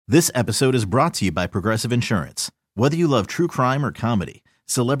This episode is brought to you by Progressive Insurance. Whether you love true crime or comedy,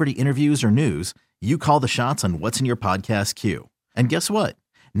 celebrity interviews or news, you call the shots on what's in your podcast queue. And guess what?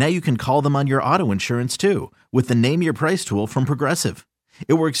 Now you can call them on your auto insurance too with the Name Your Price tool from Progressive.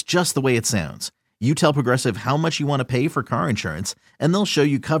 It works just the way it sounds. You tell Progressive how much you want to pay for car insurance, and they'll show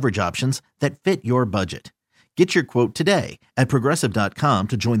you coverage options that fit your budget. Get your quote today at Progressive.com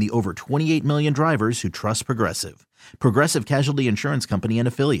to join the over 28 million drivers who trust Progressive. Progressive Casualty Insurance Company and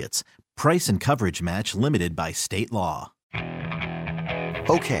Affiliates. Price and coverage match limited by state law.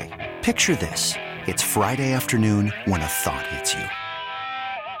 Okay, picture this. It's Friday afternoon when a thought hits you.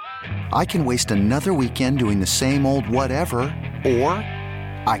 I can waste another weekend doing the same old whatever, or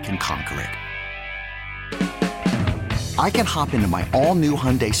I can conquer it. I can hop into my all-new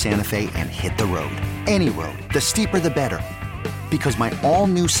Hyundai Santa Fe and hit the road. Any road. The steeper, the better. Because my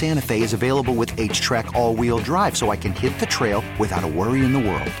all-new Santa Fe is available with H-Track all-wheel drive, so I can hit the trail without a worry in the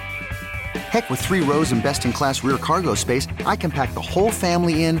world. Heck, with 3 rows and best-in-class rear cargo space, I can pack the whole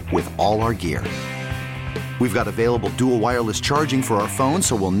family in with all our gear. We've got available dual wireless charging for our phones,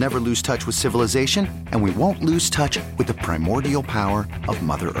 so we'll never lose touch with civilization, and we won't lose touch with the primordial power of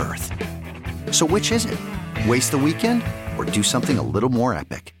Mother Earth. So which is it? Waste the weekend or do something a little more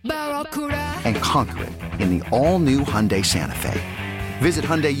epic? And conquer it in the all-new Hyundai Santa Fe. Visit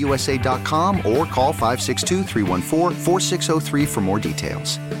HyundaiUSA.com or call 562-314-4603 for more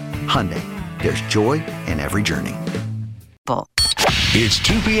details. Hyundai, there's joy in every journey. It's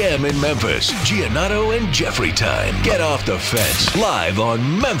 2 p.m. in Memphis. Giannotto and Jeffrey time. Get off the fence. Live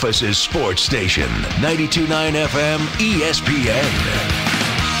on Memphis' sports station. 92.9 FM ESPN.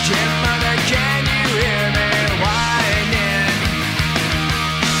 Giannotto, can you hear me whining?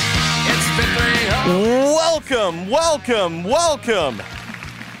 It's been 3 Welcome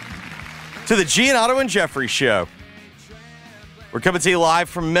to the Giannotto and Jeffrey Show. We're coming to you live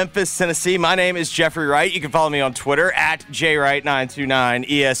from Memphis, Tennessee. My name is Jeffrey Wright. You can follow me on Twitter at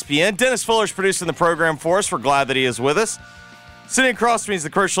JWright929ESPN. Dennis Fuller's producing the program for us. We're glad that he is with us. Sitting across from me is the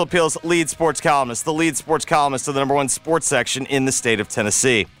Crucial Appeals lead sports columnist, the lead sports columnist of the number 1 sports section in the state of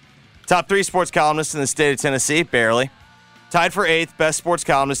Tennessee. Top 3 sports columnists in the state of Tennessee, barely. Tied for 8th, best sports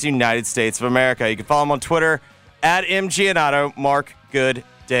columnist in the United States of America. You can follow him on Twitter at MGiannotto. Mark, good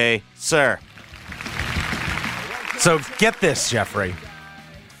day, sir. So get this, Jeffrey.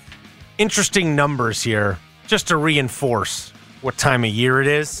 Interesting numbers here, just to reinforce what time of year it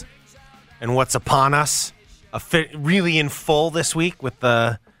is and what's upon us. Really in full this week with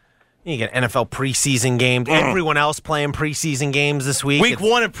you get NFL preseason games. Everyone else playing preseason games this week. Week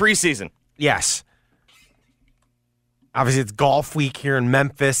 1 of preseason. Yes. Obviously, it's golf week here in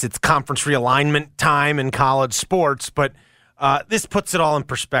Memphis. It's conference realignment time in college sports, but this puts it all in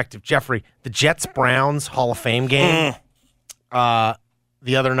perspective. Jeffrey, the Jets-Browns Hall of Fame game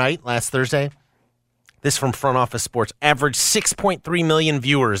the other night, last Thursday, this from Front Office Sports, averaged 6.3 million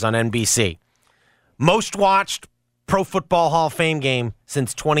viewers on NBC. Most watched Pro Football Hall of Fame game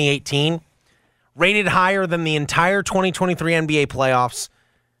since 2018. Rated higher than the entire 2023 NBA playoffs,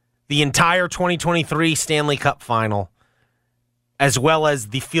 the entire 2023 Stanley Cup final, as well as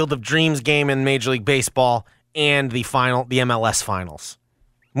the Field of Dreams game in Major League Baseball and the MLS finals.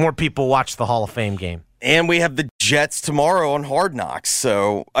 More people watch the Hall of Fame game. And we have the Jets tomorrow on Hard Knocks.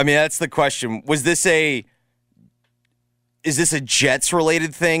 So, I mean, that's the question. Is this a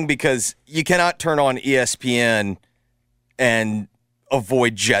Jets-related thing? Because you cannot turn on ESPN and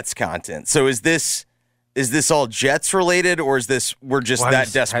avoid Jets content. So is this all Jets-related, or is this we're just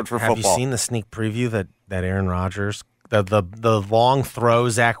desperate for football? Have you seen the sneak preview that Aaron Rodgers, the long throw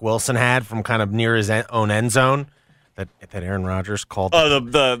Zach Wilson had from kind of near his own end zone that Aaron Rodgers called? Oh,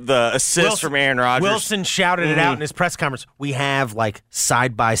 the assist from Aaron Rodgers. Wilson shouted it out in his press conference. We have like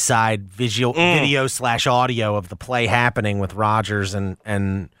side-by-side video / audio of the play happening with Rodgers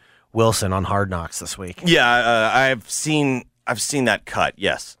and Wilson on Hard Knocks this week. Yeah, I've seen that cut,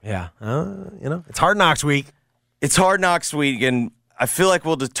 yes. Yeah. It's Hard Knocks week. It's Hard Knocks week, and I feel like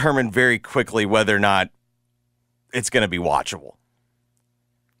we'll determine very quickly whether or not it's going to be watchable.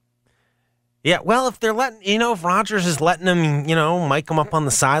 Yeah, well, if they're if Rodgers is letting them, mic them up on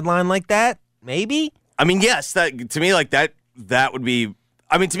the sideline like that, maybe. I mean, yes, that to me, like that would be.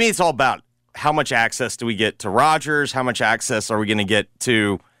 I mean, to me, it's all about how much access do we get to Rodgers? How much access are we going to get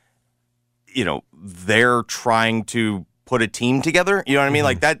to, they're trying to put a team together? You know what I mean?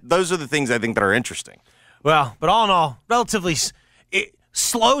 Like that. Those are the things I think that are interesting. Well, but all in all, relatively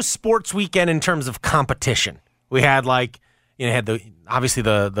slow sports weekend in terms of competition. We had obviously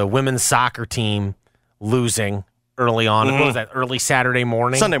the women's soccer team losing early on. What was that? Early Saturday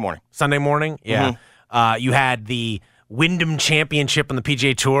morning? Sunday morning. Yeah. Mm-hmm. You had the Wyndham Championship on the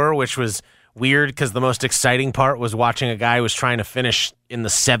PGA Tour, which was weird because the most exciting part was watching a guy who was trying to finish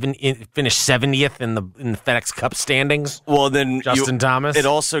finish 70th in the FedEx Cup standings. Well, then Justin Thomas. It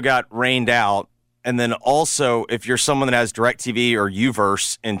also got rained out. And then also, if you're someone that has DirecTV or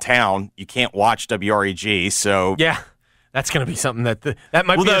Uverse in town, you can't watch WREG. So yeah, that's going to be something that might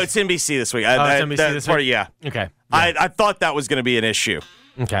be. Well, no, it's NBC this week. It's NBC this week? Yeah. Okay. Yeah. I thought that was going to be an issue.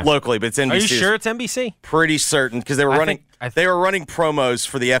 Okay. Locally, but it's NBC. Are you sure it's NBC? Pretty certain because they were running. They were running promos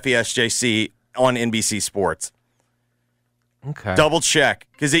for the FESJC on NBC Sports. Okay. Double check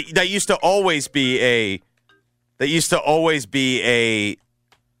because that used to always be a.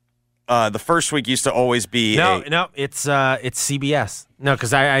 The first week used to always be. No, it's CBS. No,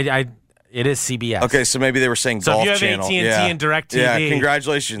 because it is CBS. Okay, so maybe they were saying Golf Channel. So if you have AT&T and DirecTV, yeah,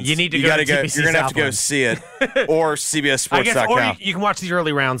 congratulations. You need to go to TBC You're gonna have to go Southland. see it or CBSSports.com. Or you can watch the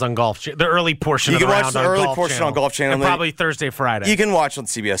early rounds on the early portion. You of can the watch round the on early Golf portion Channel. on Golf Channel. And probably Thursday, Friday. You can watch on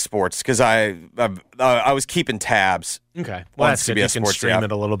CBS Sports because I was keeping tabs. Okay, well that's good. You can Sports, stream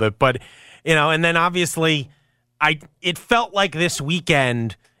it a little bit, but and then obviously, it felt like this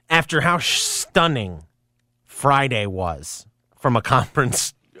weekend after how stunning Friday was from a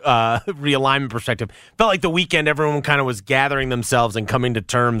conference realignment perspective. Felt like the weekend everyone kind of was gathering themselves and coming to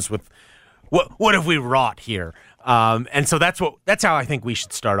terms with what have we wrought here. And so that's how I think we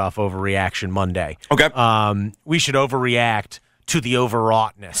should start off Overreaction Monday. Okay. We should overreact to the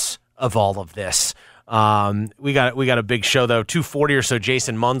overwroughtness of all of this. We got a big show though. 2:40 or so.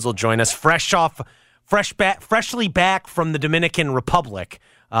 Jason Munz will join us, freshly back from the Dominican Republic.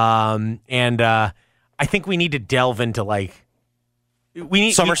 I think we need to delve into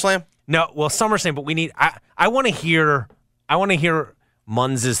SummerSlam. SummerSlam, but we need. I want to hear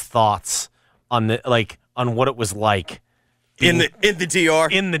Munz's thoughts on on what it was like in the DR.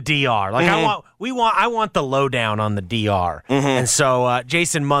 In the DR, I want the lowdown on the DR, and so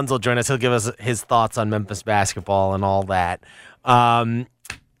Jason Munz will join us. He'll give us his thoughts on Memphis basketball and all that.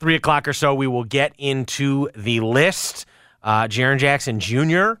 3 o'clock or so, we will get into the list. Jaren Jackson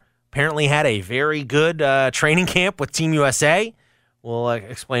Jr. apparently had a very good training camp with Team USA. We'll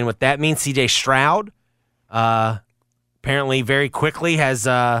explain what that means. C.J. Stroud apparently very quickly has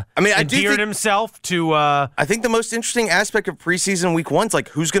endeared himself to... I think the most interesting aspect of preseason week 1 is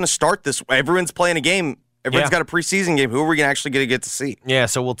who's going to start this. Everyone's playing a game. Everyone's got a preseason game. Who are we actually going to get to see? Yeah,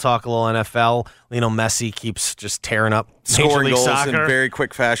 so we'll talk a little NFL. Lionel Messi keeps just tearing up scoring Major League goals Soccer in very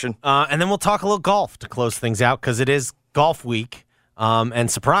quick fashion. And then we'll talk a little golf to close things out because it is golf week.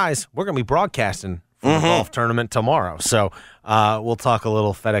 And surprise, we're going to be broadcasting from the golf tournament tomorrow. So we'll talk a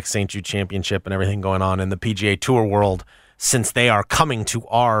little FedEx St. Jude Championship and everything going on in the PGA Tour world since they are coming to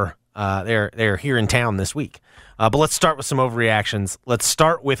our they're here in town this week. But let's start with some overreactions. Let's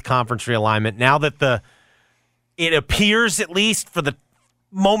start with conference realignment. Now that it appears, at least for the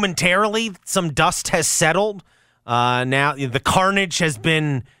momentarily, some dust has settled. Now the carnage has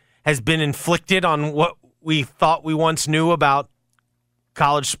been inflicted on what we thought we once knew about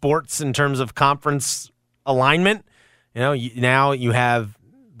college sports in terms of conference alignment. Now you have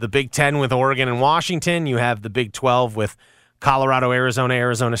the Big Ten with Oregon and Washington. You have the Big 12 with Colorado,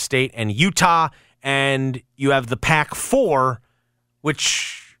 Arizona State, and Utah. And you have the Pac-4,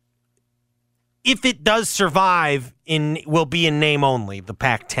 which, if it does survive, will be in name only. The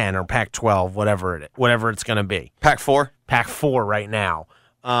Pac-10 or Pac-12, whatever it's going to be. Pac-4? Pac-4 right now.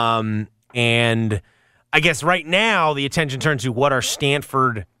 And I guess right now the attention turns to what are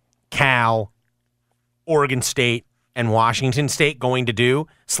Stanford, Cal, Oregon State, and Washington State going to do,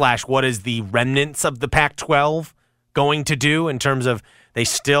 / what is the remnants of the Pac-12 going to do in terms of they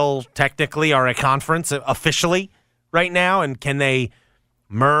still technically are a conference officially right now, and can they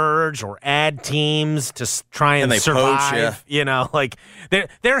merge or add teams to try and survive? Poach,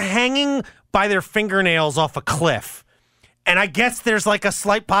 they're hanging by their fingernails off a cliff. And I guess there's a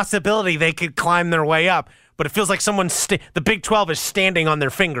slight possibility they could climb their way up, but it feels like the Big 12 is standing on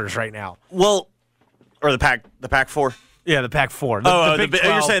their fingers right now. Well, or the Pac-4. Yeah, the Pac-4. The Big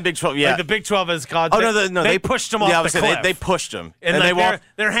 12, you're saying Big 12, yeah. The Big 12 is God. They pushed them off the cliff. They pushed them. And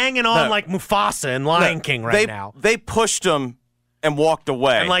they're hanging on like Mufasa in Lion King now. They pushed them and walked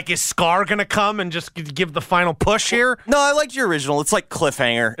away. And is Scar going to come and just give the final push here? No, I liked your original. It's like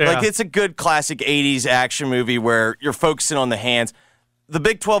Cliffhanger. Yeah. It's a good classic 80s action movie where you're focusing on the hands. The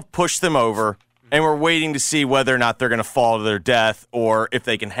Big 12 pushed them over, and we're waiting to see whether or not they're going to fall to their death or if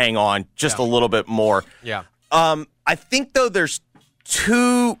they can hang on just a little bit more. Yeah. I think, though, there's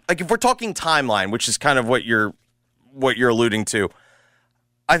two, if we're talking timeline, which is kind of what you're alluding to,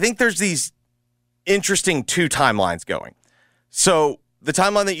 I think there's these interesting 2 timelines going. So the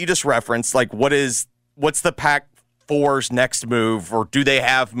timeline that you just referenced, what's the Pac-4 4's next move, or do they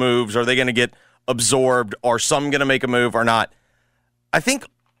have moves? Are they going to get absorbed? Are some going to make a move or not? I think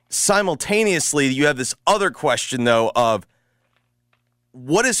simultaneously you have this other question, though, of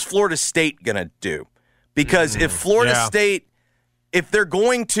what is Florida State going to do? Because if Florida State, if they're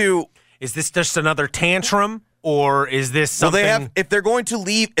going to... Is this just another tantrum, or is this something... Well, if they're going to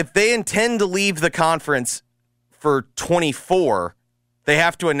leave, if they intend to leave the conference for 24, they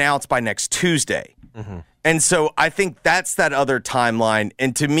have to announce by next Tuesday. Mm-hmm. And so I think that's that other timeline.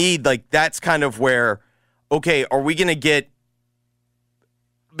 And to me, like, that's kind of where, okay, are we going to get...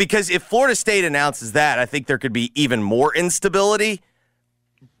 Because if Florida State announces that, I think there could be even more instability.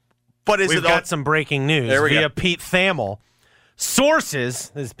 But we've got some breaking news via Pete Thamel. Sources,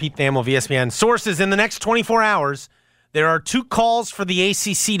 this is Pete Thamel of ESPN, sources in the next 24 hours, there are 2 calls for the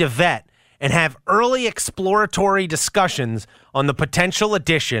ACC to vet and have early exploratory discussions on the potential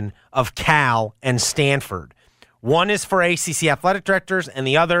addition of Cal and Stanford. One is for ACC athletic directors and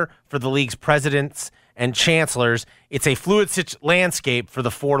the other for the league's presidents and chancellors. It's a fluid landscape for the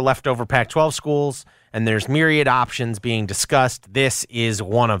 4 leftover Pac-12 schools, and there's myriad options being discussed. This is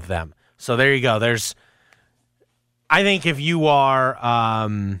one of them. So there you go. I think if you are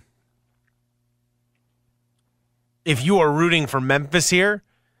rooting for Memphis here,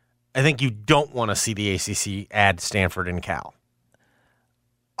 I think you don't want to see the ACC add Stanford and Cal.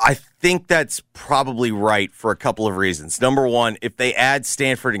 I think that's probably right for a couple of reasons. Number one, if they add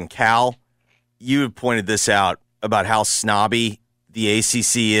Stanford and Cal, you have pointed this out about how snobby the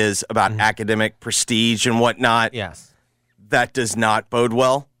ACC is about academic prestige and whatnot. Yes. That does not bode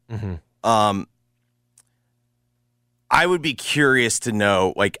well. Mm-hmm. I would be curious to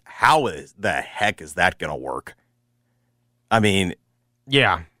know, like, how the heck is that going to work? I mean...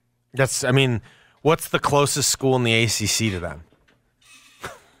 Yeah. What's the closest school in the ACC to them?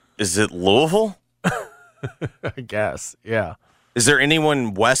 Is it Louisville? I guess, yeah. Is there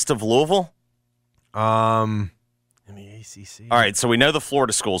anyone west of Louisville? In the ACC. All right, so we know the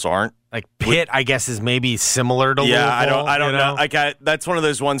Florida schools aren't. Like Pitt, I guess, is maybe similar to Louisville. Yeah, I don't know. Like that's one of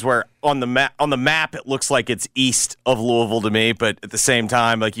those ones where on the map it looks like it's east of Louisville to me, but at the same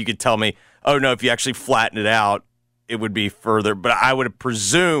time, like you could tell me, oh no, if you actually flatten it out, it would be further. But I'd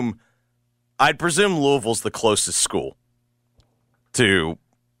presume Louisville's the closest school to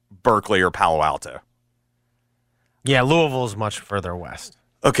Berkeley or Palo Alto. Yeah, Louisville is much further west.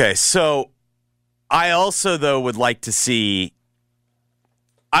 Okay, so I also, though, would like to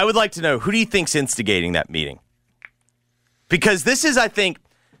know, who do you think's instigating that meeting? Because this is, I think,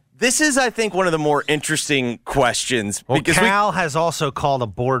 one of the more interesting questions. Well, because Cal has also called a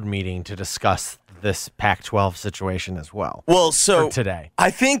board meeting to discuss this Pac-12 situation as well. Well, so today,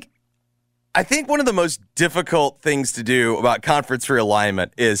 I think one of the most difficult things to do about conference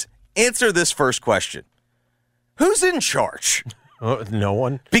realignment is answer this first question. Who's in charge? No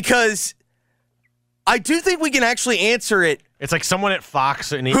one. Because I do think we can actually answer it. It's like someone at Fox.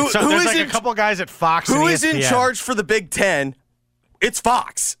 There's a couple guys at Fox. Who and is in charge for the Big Ten? It's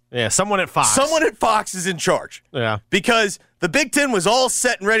Fox. Yeah, someone at Fox. Someone at Fox is in charge. Yeah. Because the Big Ten was all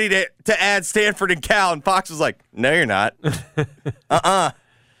set and ready to add Stanford and Cal, and Fox was like, no, you're not.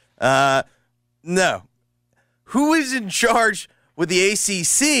 No. Who is in charge with the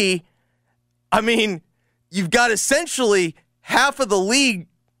ACC? I mean, you've got essentially half of the league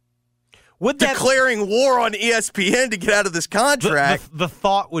declaring war on ESPN to get out of this contract. The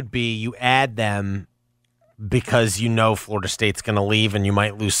thought would be you add them because you know Florida State's going to leave and you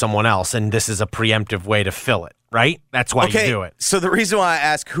might lose someone else, and this is a preemptive way to fill it, right? That's why you do it. So the reason why I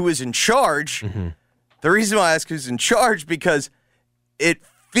ask who is in charge, because it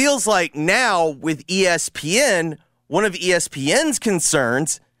feels like now with ESPN, one of ESPN's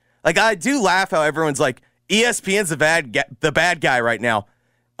concerns, like I do laugh how everyone's like, ESPN's the bad guy right now.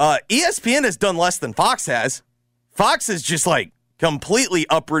 ESPN has done less than Fox has. Fox has just like completely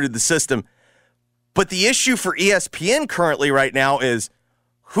uprooted the system. But the issue for ESPN currently right now is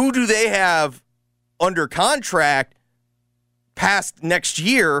who do they have under contract past next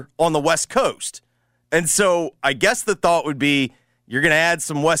year on the West Coast? And so I guess the thought would be you're going to add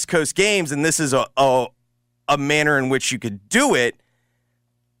some West Coast games, and this is a manner in which you could do it.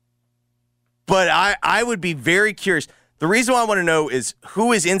 But I would be very curious. The reason why I want to know is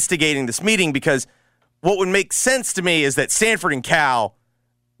who is instigating this meeting, because what would make sense to me is that Stanford and Cal,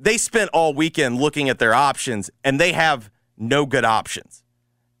 they spent all weekend looking at their options, and they have no good options.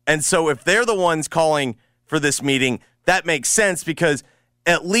 And so if they're the ones calling for this meeting, that makes sense because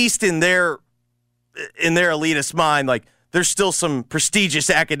at least in their elitist mind, like there's still some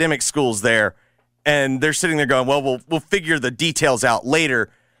prestigious academic schools there, and they're sitting there going, well, we'll figure the details out later.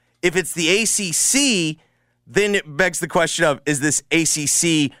 If it's the ACC, then it begs the question of, is this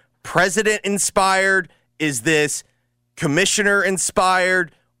ACC president inspired? Is this commissioner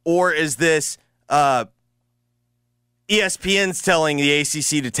inspired? Or is this ESPN's telling the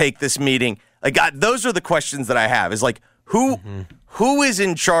ACC to take this meeting? Like, those are the questions that I have. Is like, who is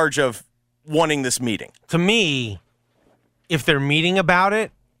in charge of wanting this meeting? To me, if they're meeting about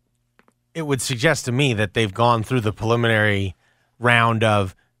it, it would suggest to me that they've gone through the preliminary round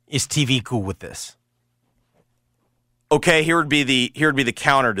of, is TV cool with this? Okay, here would be the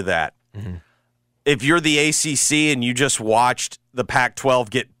counter to that. Mm-hmm. If you're the ACC and you just watched the Pac-12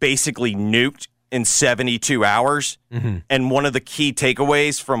 get basically nuked in 72 hours, and one of the key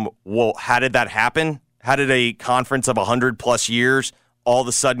takeaways from, well, how did that happen? How did a conference of 100-plus years all of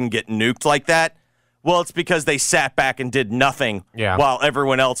a sudden get nuked like that? Well, it's because they sat back and did nothing while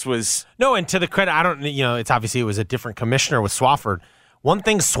everyone else was... No, and to the credit, it's obviously it was a different commissioner with Swofford. One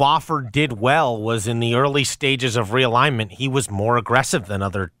thing Swofford did well was in the early stages of realignment, he was more aggressive than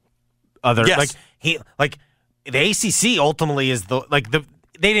other yes. the ACC ultimately is they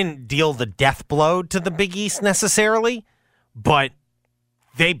didn't deal the death blow to the Big East necessarily, but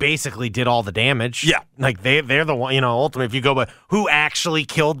they basically did all the damage. Yeah. Like they're the one, ultimately, if you go by who actually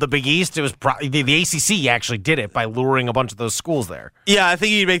killed the Big East, it was the ACC actually did it by luring a bunch of those schools there. Yeah, I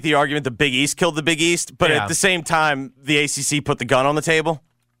think you'd make the argument the Big East killed the Big East, but at the same time, the ACC put the gun on the table.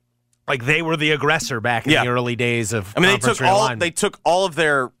 Like they were the aggressor back in the early days of conference realignment. They took all of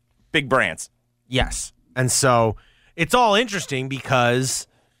their big brands. Yes. And so it's all interesting because,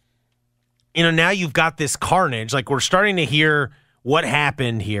 now you've got this carnage. Like we're starting to hear what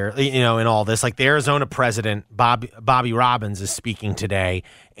happened here, in all this. Like the Arizona president, Bobby Robbins, is speaking today.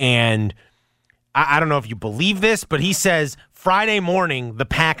 And I don't know if you believe this, but he says Friday morning, the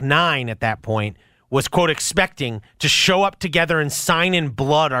Pac-9 at that point was, quote, expecting to show up together and sign in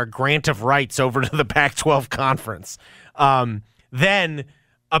blood our grant of rights over to the Pac-12 conference. Then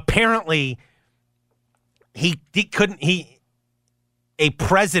apparently a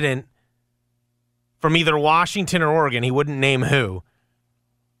president from either Washington or Oregon, he wouldn't name who,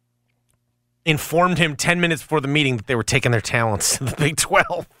 informed him 10 minutes before the meeting that they were taking their talents to the Big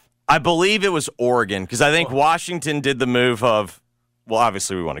 12. I believe it was Oregon, because I think Washington did the move of, well,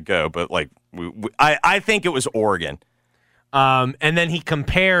 obviously we want to go, but I think it was Oregon. And then he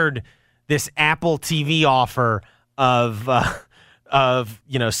compared this Apple TV offer of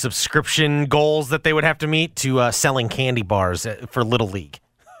subscription goals that they would have to meet to selling candy bars for Little League.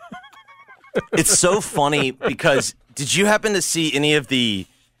 It's so funny because did you happen to see any of the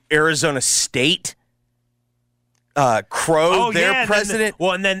Arizona State Crow, their president?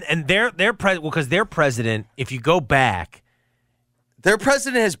 Because their president, if you go back, their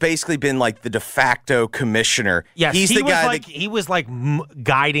president has basically been like the de facto commissioner. Yes, he was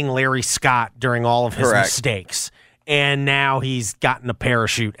guiding Larry Scott during all of his mistakes. And now he's gotten a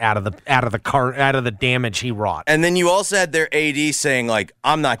parachute out of the damage he wrought. And then you also had their AD saying, like,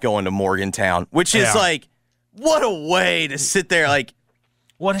 I'm not going to Morgantown, which is like, what a way to sit there. Like,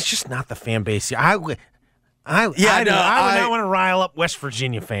 well, it's just not the fan base. I would not want to rile up West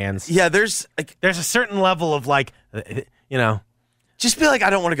Virginia fans. Yeah, there's a certain level of just be like, I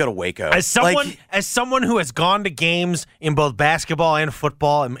don't want to go to Waco. As someone who has gone to games in both basketball and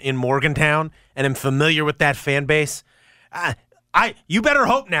football in Morgantown and am familiar with that fan base, you better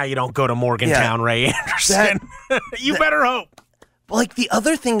hope now you don't go to Morgantown, Ray Anderson. You better hope. Like the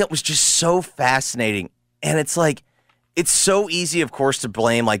other thing that was just so fascinating, and it's like, it's so easy, of course, to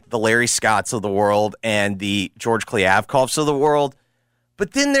blame like the Larry Scotts of the world and the George Kliavkoffs of the world.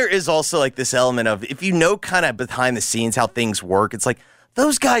 But then there is also like this element of, if you know kind of behind the scenes how things work, it's like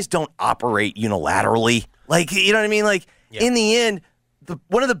those guys don't operate unilaterally. Like, you know what I mean? Like in the end,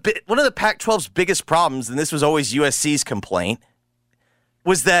 one of the Pac-12's biggest problems, and this was always USC's complaint,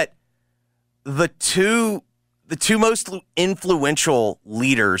 was that the two most influential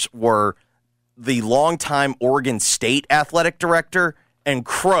leaders were the longtime Oregon State athletic director and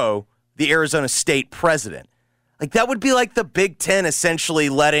Crow, the Arizona State president. Like, that would be like the Big Ten essentially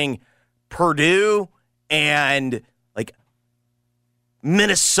letting Purdue and, like,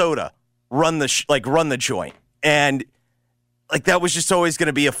 Minnesota run the joint. And, like, that was just always going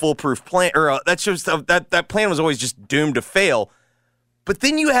to be a foolproof plan. Or that plan was always just doomed to fail. But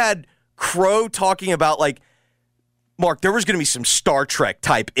then you had Crow talking about, like, Mark, there was going to be some Star Trek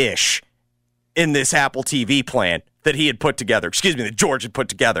type-ish in this Apple TV plan that he had put together. Excuse me, that George had put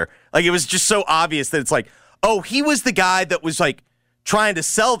together. Like, it was just so obvious that it's like, oh, he was the guy that was, like, trying to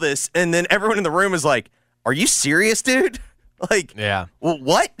sell this, and then everyone in the room is like, are you serious, dude? Like, yeah. Well,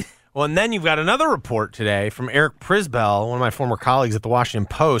 what? Well, and then you've got another report today from Eric Prisbell, one of my former colleagues at the Washington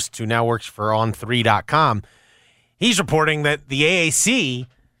Post, who now works for On3.com. He's reporting that the AAC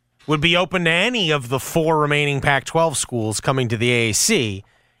would be open to any of the 4 remaining Pac-12 schools coming to the AAC.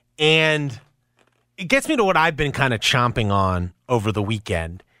 And it gets me to what I've been kind of chomping on over the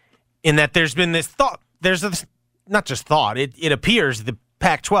weekend, in that there's been this thought. There's this, not just thought, it appears the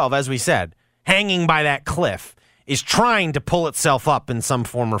Pac-12, as we said, hanging by that cliff, is trying to pull itself up in some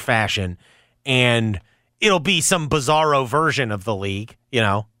form or fashion, and it'll be some bizarro version of the league,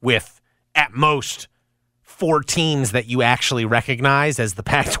 with at most 4 teams that you actually recognize as the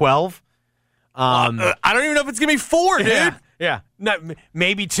Pac-12. I don't even know if it's going to be 4, dude. Yeah. No,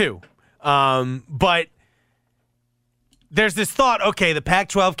 maybe 2. But there's this thought, okay, the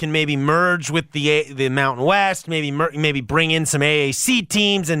Pac-12 can maybe merge with the Mountain West, maybe bring in some AAC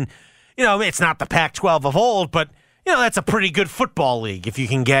teams, and it's not the Pac-12 of old, but that's a pretty good football league if you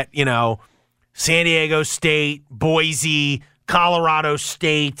can get San Diego State, Boise, Colorado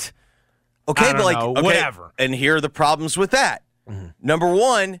State. Okay, but whatever. And here are the problems with that. Mm-hmm. Number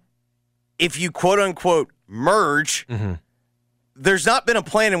one, if you quote unquote merge, mm-hmm. there's not been a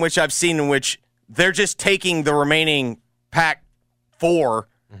plan in which I've seen in which they're just taking the remaining Pac-4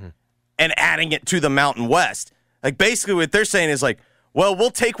 mm-hmm. and adding it to the Mountain West. Like, basically what they're saying is like, well,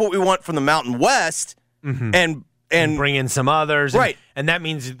 we'll take what we want from the Mountain West mm-hmm. and bring in some others. Right. And that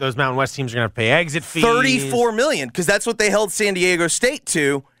means those Mountain West teams are going to pay exit fees. $34 million, because that's what they held San Diego State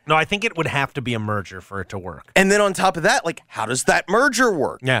to. No, I think it would have to be a merger for it to work. And then on top of that, like, how does that merger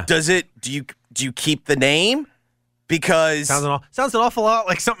work? Yeah. Do you keep the name? Because sounds an awful lot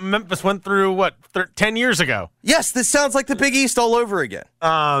like something Memphis went through 10 years ago. Yes, this sounds like the Big East all over again.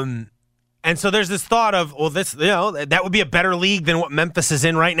 And so there's this thought of, well, this that would be a better league than what Memphis is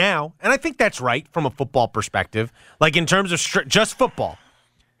in right now, and I think that's right from a football perspective. Like in terms of just football,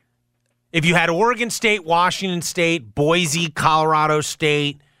 if you had Oregon State, Washington State, Boise, Colorado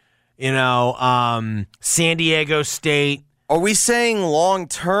State, San Diego State. Are we saying long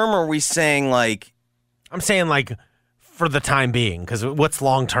term, or are we saying like? I'm saying like for the time being, because what's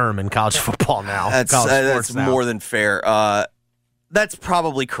long term in college football now? That's more than fair. That's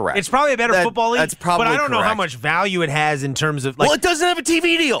probably correct. It's probably a better football league. That's probably but I don't correct. know how much value it has in terms of well, it doesn't have a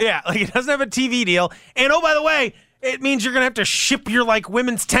TV deal. Yeah, like it doesn't have a TV deal. And oh, by the way, it means you're gonna have to ship your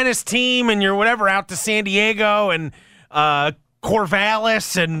women's tennis team and your whatever out to San Diego and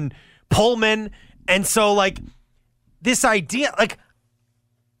Corvallis and Pullman. And so this idea,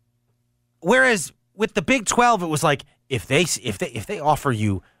 whereas with the Big 12, it was like if they offer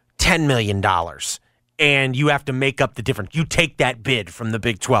you $10 million and you have to make up the difference, you take that bid from the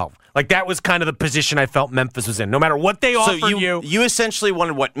Big 12. Like that was kind of the position I felt Memphis was in. No matter what they offered you essentially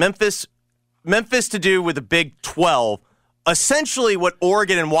wanted what Memphis to do with the Big 12. Essentially, what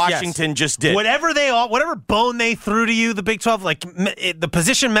Oregon and Washington just did. Whatever bone they threw to you, the Big 12, the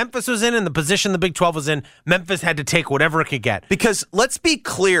position Memphis was in and the position the Big 12 was in, Memphis had to take whatever it could get. Because let's be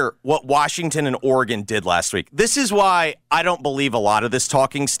clear what Washington and Oregon did last week. This is why I don't believe a lot of this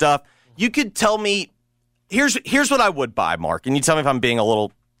talking stuff. You could tell me, here's what I would buy, Mark, and you tell me if I'm being a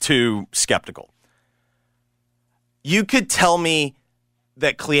little too skeptical. You could tell me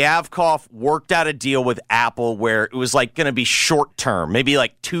that Kliavkoff worked out a deal with Apple where it was going to be short term, maybe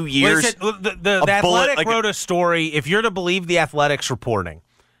 2 years. The Athletic wrote a story. If you're to believe the Athletics reporting,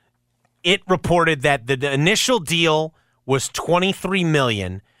 it reported that the initial deal was $23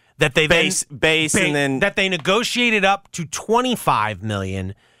 million. That they base, and then that they negotiated up to $25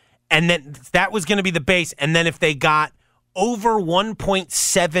 million, and that was going to be the base. And then if they got over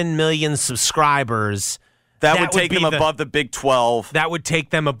 1.7 million subscribers. That would take them above the Big 12. That would take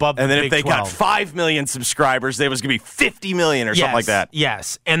them above the Big 12. And then if they got 5 million subscribers, there was going to be 50 million or something like that.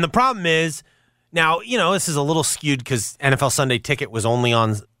 Yes. And the problem is, now, this is a little skewed because NFL Sunday Ticket was only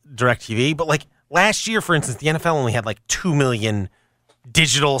on DirecTV. But last year, for instance, the NFL only had 2 million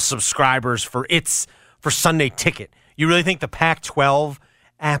digital subscribers for Sunday Ticket. You really think the Pac-12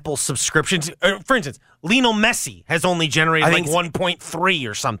 Apple subscriptions, for instance, Lionel Messi has only generated 1.3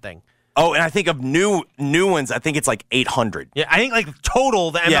 or something. Oh, and I think of new ones, I think it's 800. Yeah, I think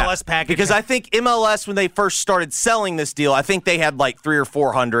total the MLS package. Because I think MLS, when they first started selling this deal, I think they had 300 or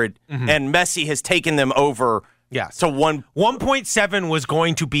 400, mm-hmm. and Messi has taken them over. Yeah, so 1.7 was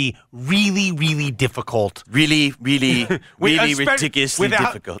going to be really, really difficult. Really ridiculously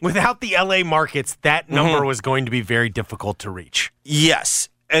difficult. Without the LA markets, that number mm-hmm. was going to be very difficult to reach. Yes,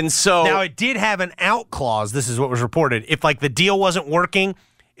 and so now it did have an out clause. This is what was reported. If the deal wasn't working.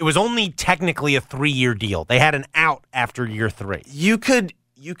 It was only technically a 3-year deal. They had an out after year 3. You could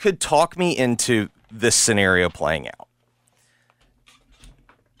talk me into this scenario playing out.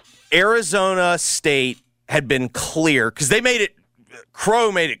 Arizona State had been clear because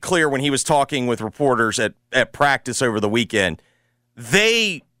Crow made it clear when he was talking with reporters at practice over the weekend.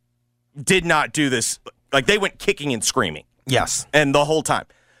 They did not do this. Like, they went kicking and screaming. Yes. And the whole time.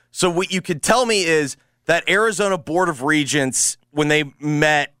 So what you could tell me is that Arizona Board of Regents, when they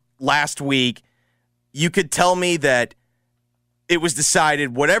met last week, you could tell me that it was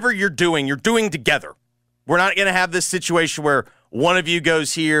decided whatever you're doing together. We're not going to have this situation where one of you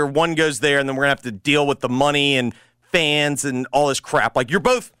goes here, one goes there, and then we're going to have to deal with the money and fans and all this crap. Like, you're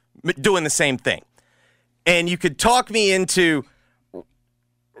both doing the same thing. And you could talk me into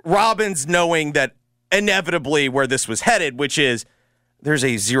Robbins knowing that inevitably where this was headed, which is there's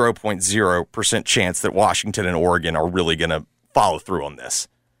a 0.0% chance that Washington and Oregon are really going to follow through on this.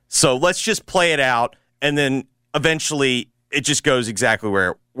 So let's just play it out, and then eventually it just goes exactly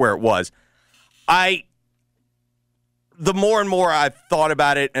where it was. The more and more I've thought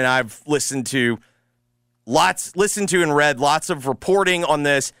about it, and I've listened to and read lots of reporting on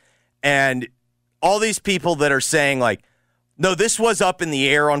this, and all these people that are saying, like, no, this was up in the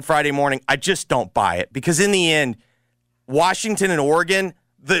air on Friday morning. I just don't buy it, because in the end, Washington and Oregon,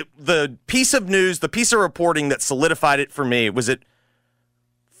 the piece of news, the piece of reporting that solidified it for me was it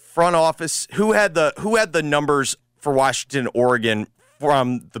front office. Who had the numbers for Washington and Oregon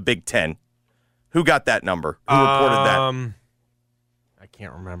from the Big Ten? Who got that number? Who reported that? I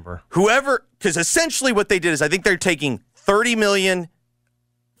can't remember. Whoever, because essentially what they did is I think they're taking $30 million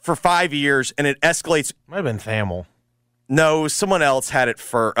for 5 years, and it escalates. Might have been Thamel. No, someone else had it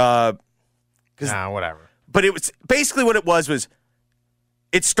for. Whatever. But it was basically what it was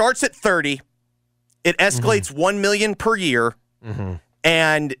it starts at 30, it escalates $1 million per year,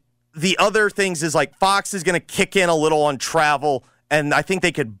 and the other things is like Fox is going to kick in a little on travel, and I think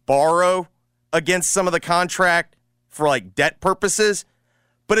they could borrow against some of the contract for like debt purposes.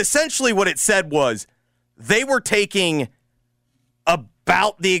 But essentially what it said was they were taking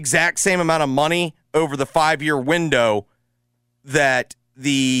about the exact same amount of money over the 5-year window that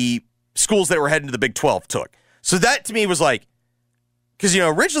the schools that were heading to the Big 12 took. So that to me was like, because,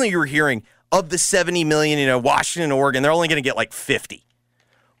 originally you were hearing of the $70 million, Washington and Oregon, they're only going to get like 50.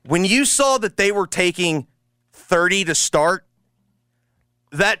 When you saw that they were taking 30 to start,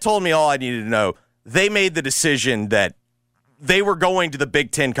 that told me all I needed to know. They made the decision that they were going to the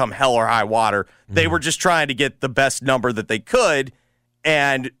Big Ten come hell or high water. They were just trying to get the best number that they could,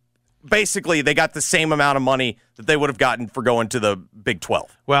 and basically they got the same amount of money that they would have gotten for going to the Big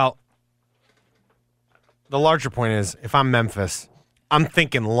 12. Well, the larger point is, if I'm Memphis, I'm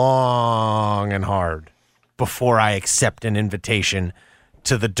thinking long and hard before I accept an invitation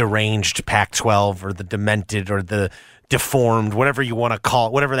to the deranged Pac-12 or the demented or the deformed, whatever you want to call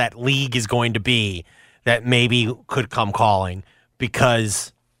it, whatever that league is going to be that maybe could come calling,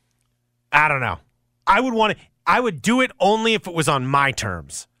 because I don't know. I would do it only if it was on my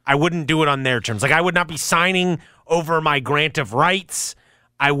terms. I wouldn't do it on their terms. Like, I would not be signing over my grant of rights.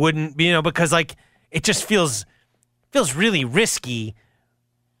 I wouldn't, because like it just feels really risky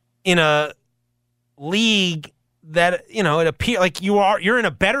in a league that, it appears like you're in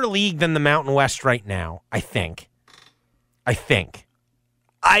a better league than the Mountain West right now, I think.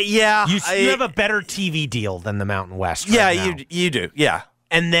 You have a better TV deal than the Mountain West right now. You do, yeah.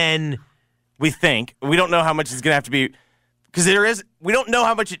 And then we don't know how much it's going to have to be, because we don't know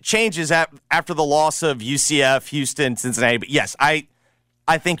how much it changes after the loss of UCF, Houston, Cincinnati. But yes, I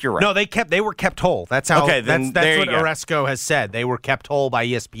think you're right. No, they were kept whole. That's how. Okay, that's what go. Oresco has said. They were kept whole by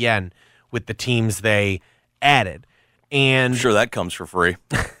ESPN with the teams they added, and I'm sure that comes for free.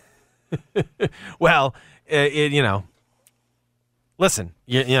 Well, listen,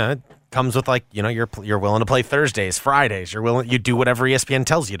 it comes with like you're willing to play Thursdays, Fridays. You do whatever ESPN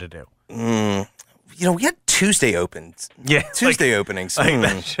tells you to do. We had Tuesday opens. Yeah, Tuesday openings.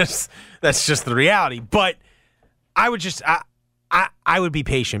 That's just the reality. But I would just I would be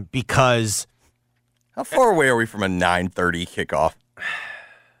patient, because how far away are we from a 9:30 kickoff?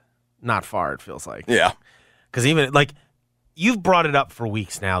 Not far, it feels like. Yeah, because even like you've brought it up for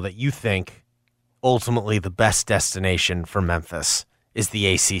weeks now that you think ultimately the best destination for Memphis is the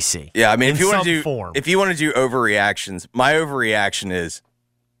ACC. Yeah, I mean, if you want to do overreactions, my overreaction is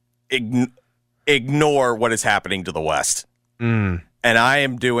ignore what is happening to the West. And I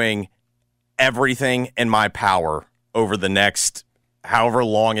am doing everything in my power over the next however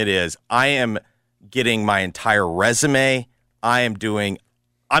long it is. I am getting my entire resume. I'm doing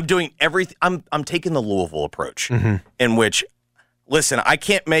everything. I'm taking the Louisville approach, in which, listen, I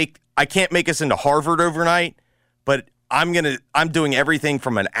can't make us into Harvard overnight, but I'm doing everything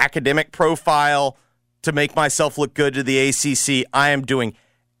from an academic profile to make myself look good to the ACC. I am doing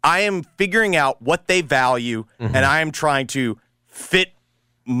I am figuring out what they value, and I am trying to fit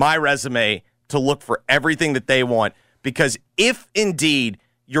my resume to look for everything that they want. Because if indeed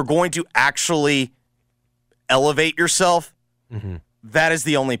you're going to actually elevate yourself, that is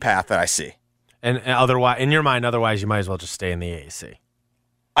the only path that I see. And otherwise, in your mind, otherwise you might as well just stay in the AAC.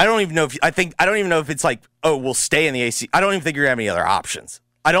 I don't even know if it's like, oh, we'll stay in the AC. I don't even think you're gonna have any other options.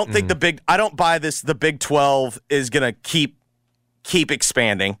 I don't think I don't buy this. The Big 12 is gonna keep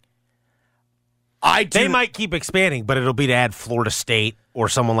expanding. They might keep expanding, but it'll be to add Florida State or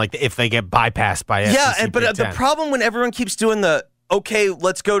someone like that if they get bypassed by SEC. Yeah, but Big the 10. problem when everyone keeps doing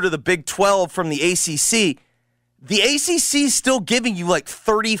let's go to the Big 12 from the ACC. The ACC is still giving you like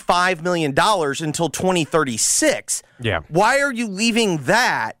 $35 million until 2036. Yeah. Why are you leaving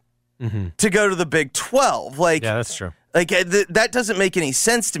that to go to the Big 12? Like, yeah, that's true. Like that doesn't make any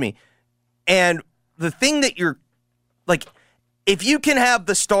sense to me. And the thing that you're like, if you can have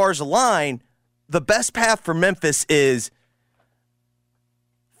the stars align, the best path for Memphis is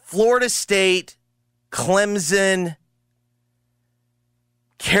Florida State, Clemson,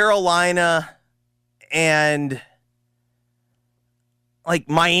 Carolina, and like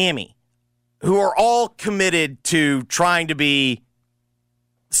Miami, who are all committed to trying to be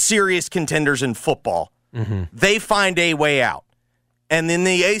serious contenders in football. They find a way out. And then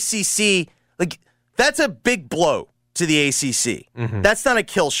the ACC, like, that's a big blow to the ACC. That's not a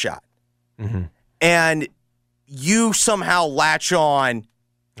kill shot. And you somehow latch on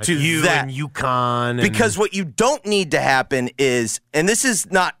to you that. and UConn. Because what you don't need to happen is, and this is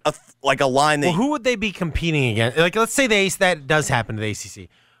not a line that... Well, who would they be competing against? Like, let's say that does happen to the ACC.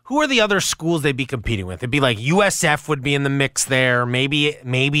 Who are the other schools they'd be competing with? It'd be like USF would be in the mix there, maybe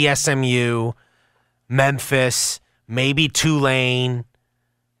SMU, Memphis, maybe Tulane.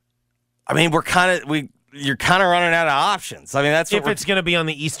 I mean, you're kind of running out of options. I mean, that's what if it's going to be on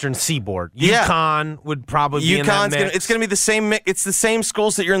the Eastern Seaboard. Yeah. UConn would probably be in that mix. It's going to be the same. It's the same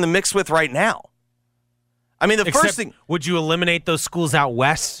schools that you're in the mix with right now. I mean, first thing. Would you eliminate those schools out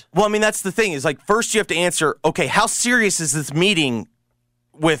west? Well, I mean, that's the thing. Is like first you have to answer. Okay, how serious is this meeting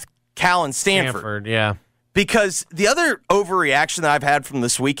with Cal and Stanford? Yeah. Because the other overreaction that I've had from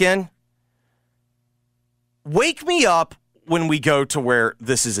this weekend. Wake me up when we go to where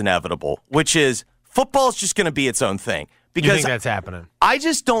this is inevitable, which is football is just going to be its own thing. Because you think that's happening? I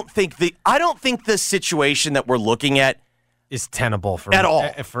just don't think the situation that we're looking at is tenable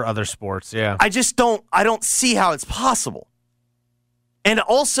for other sports. Yeah, I don't see how it's possible. And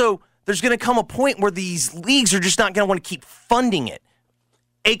also, there's going to come a point where these leagues are just not going to want to keep funding it,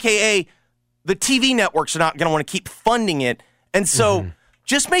 aka the TV networks are not going to want to keep funding it, and so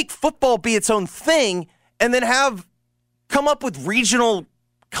just make football be its own thing. And then come up with regional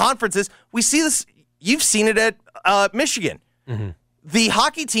conferences. We see this. You've seen it at Michigan. The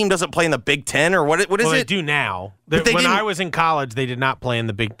hockey team doesn't play in the Big Ten or what is it? They do now. When I was in college, they did not play in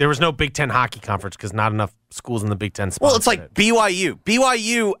the Big. There was no Big Ten hockey conference because not enough schools in the Big Ten. Well, it's like BYU.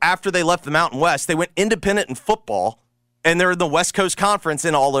 BYU, after they left the Mountain West, they went independent in football, and they're in the West Coast Conference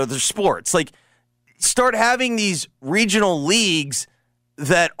in all other sports. Like, start having these regional leagues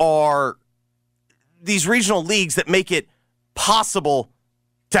that make it possible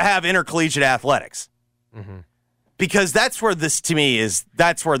to have intercollegiate athletics. Because that's where this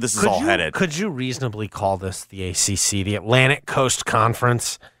is all headed. Could you reasonably call this the ACC, the Atlantic Coast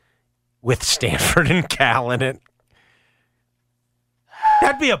Conference, with Stanford and Cal in it?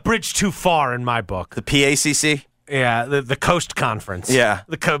 That'd be a bridge too far in my book. The PACC? Yeah, the Coast Conference. Yeah.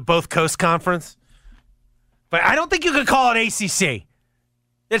 Both Coast Conference. But I don't think you could call it ACC.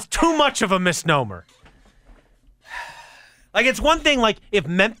 It's too much of a misnomer. Like, it's one thing, like, if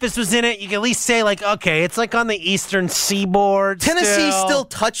Memphis was in it, you can at least say, like, okay, it's like on the Eastern Seaboard. Tennessee still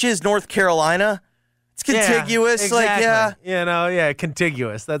touches North Carolina. It's contiguous. Yeah, exactly.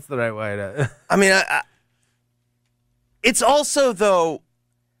 Contiguous. That's the right way to... I mean, it's also, though,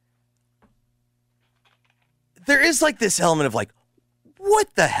 there is, like, this element of, like,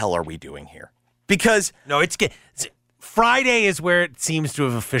 what the hell are we doing here? Because... No, Friday is where it seems to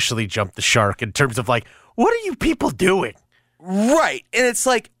have officially jumped the shark in terms of, like, what are you people doing? Right. And it's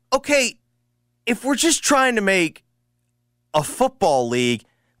like, okay, if we're just trying to make a football league,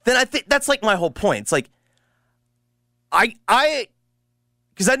 then I think that's like my whole point. It's like,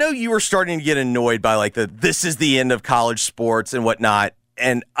 because I know you were starting to get annoyed by like this is the end of college sports and whatnot.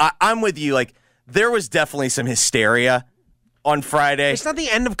 And I'm with you. Like, there was definitely some hysteria on Friday. It's not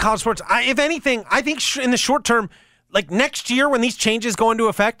the end of college sports. If anything, I think in the short term, like next year when these changes go into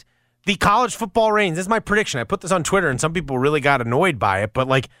effect, the college football reigns. This is my prediction. I put this on Twitter, and some people really got annoyed by it. But,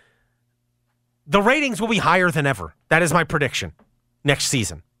 like, the ratings will be higher than ever. That is my prediction next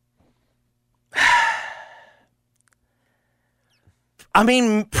season. I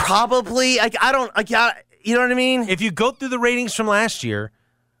mean, probably. I don't. You know what I mean? If you go through the ratings from last year,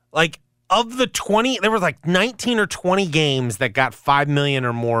 like of the 20, there were like 19 or 20 games that got 5 million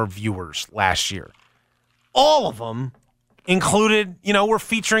or more viewers last year. All of them included, were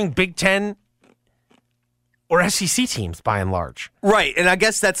featuring Big Ten or SEC teams by and large. Right, and I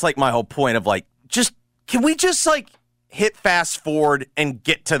guess that's like my whole point of like, can we just like hit fast forward and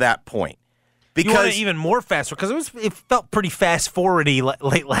get to that point? Because you want it even more fast because it felt pretty fast forwardy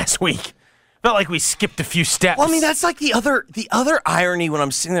late last week. Felt like we skipped a few steps. Well, I mean, that's like the other irony when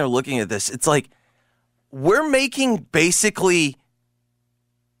I'm sitting there looking at this. It's like we're making basically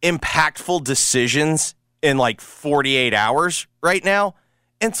impactful decisions in like 48 hours right now.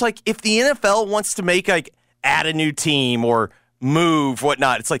 And it's like if the NFL wants to make like add a new team or move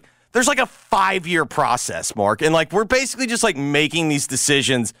whatnot, it's like there's like a 5-year process, Mark. And like we're basically just like making these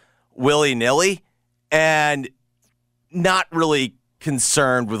decisions willy-nilly and not really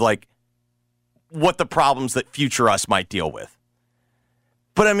concerned with like what the problems that future us might deal with.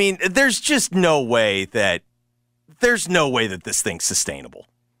 But I mean, there's just no way that this thing's sustainable.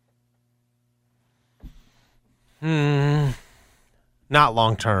 Not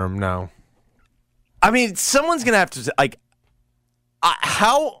long term, no. I mean, someone's going to have to like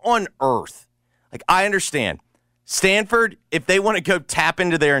how on earth? Like I understand Stanford, if they want to go tap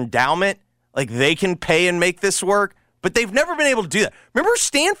into their endowment, like they can pay and make this work, but they've never been able to do that. Remember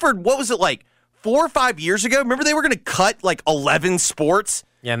Stanford, what was it like 4 or 5 years ago? Remember they were going to cut like 11 sports?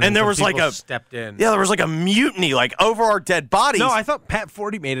 Yeah, and there was like stepped in. Yeah, there was like a mutiny like over our dead bodies. No, I thought Pat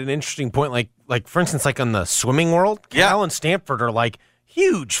Forty made an interesting point. Like for instance, like on the swimming world, Cal and Stanford are like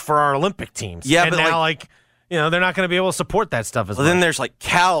huge for our Olympic teams. Yeah, and but now they're not going to be able to support that stuff as well. much. Then there's like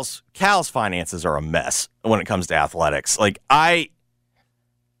Cal's finances are a mess when it comes to athletics. Like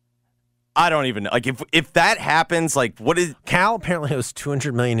I don't even know. Like if that happens, like what is Cal apparently owes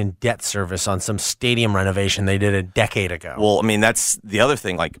 $200 million in debt service on some stadium renovation they did a decade ago. Well, I mean that's the other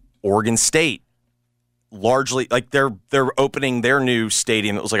thing. Like Oregon State, largely like they're opening their new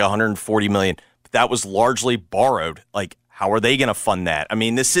stadium that was like $140 million. But that was largely borrowed. Like how are they going to fund that? I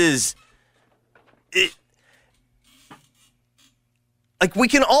mean, this is it. Like we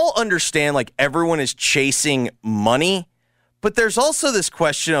can all understand. Like everyone is chasing money, but there's also this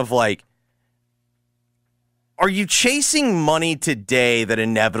question of like. Are you chasing money today that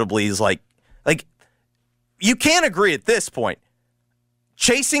inevitably is like you can't agree at this point.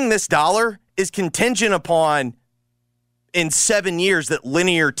 Chasing this dollar is contingent upon in 7 years that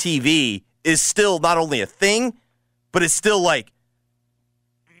linear TV is still not only a thing, but it's still like,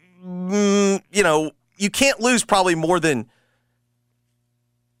 you can't lose probably more than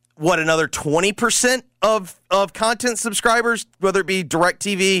another 20% of content subscribers, whether it be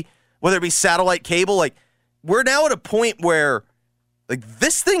DirecTV, whether it be satellite cable, like, we're now at a point where, like,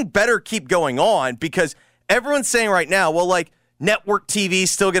 this thing better keep going on because everyone's saying right now, well, like, network TV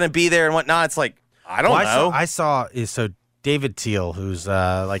is still going to be there and whatnot. It's like, I don't know. I saw David Teal, who's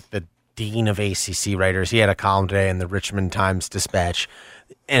like the dean of ACC writers, he had a column today in the Richmond Times-Dispatch,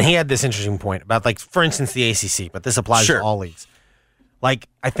 and he had this interesting point about, like, for instance, the ACC, but this applies to all leagues. Like,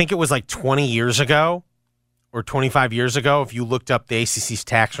 I think it was like 20 years ago or 25 years ago, if you looked up the ACC's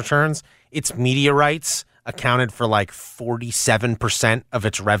tax returns, its media rights accounted for like 47% of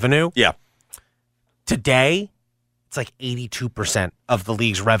its revenue. Yeah. Today, it's like 82% of the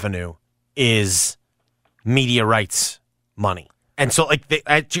league's revenue is media rights money. And so, like,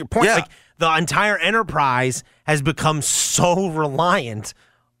 to your point, like, the entire enterprise has become so reliant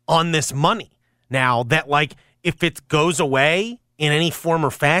on this money now that, like, if it goes away in any form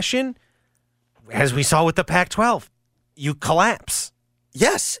or fashion, as we saw with the Pac-12, you collapse.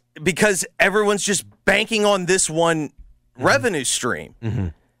 Yes, because everyone's just banking on this one revenue stream. Mm-hmm.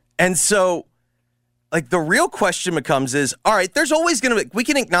 And so, like, the real question becomes is, all right, there's always going to be, we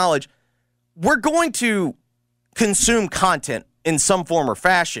can acknowledge we're going to consume content in some form or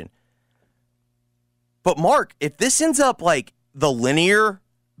fashion. But, Mark, if this ends up like the linear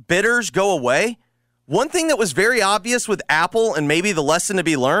bidders go away, one thing that was very obvious with Apple and maybe the lesson to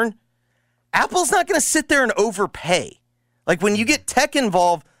be learned, Apple's not going to sit there and overpay. Like when you get tech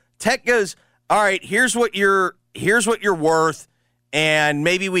involved, tech goes, all right, here's what you're worth, and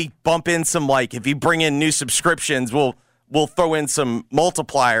maybe we bump in some, like, if you bring in new subscriptions, we'll throw in some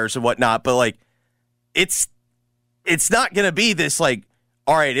multipliers and whatnot. But like, it's not going to be this like,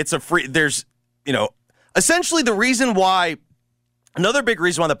 all right, it's a free. There's essentially the reason why, another big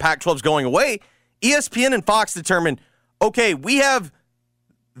reason why the Pac-12 is going away. ESPN and Fox determined, okay, we have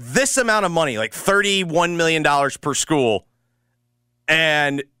this amount of money, like $31 million per school,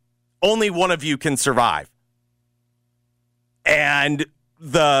 and only one of you can survive. And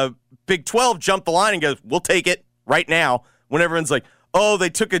the Big 12 jumped the line and goes, we'll take it right now, when everyone's like, oh, they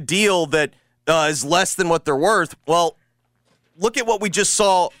took a deal that is less than what they're worth. Well, look at what we just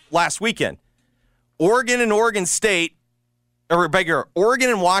saw last weekend. Oregon and Oregon State, Oregon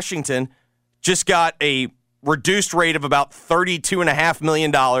and Washington just got a reduced rate of about $32.5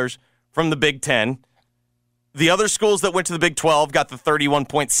 million from the Big Ten. The other schools that went to the Big 12 got the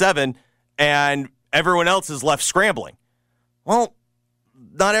 31.7, and everyone else is left scrambling. Well,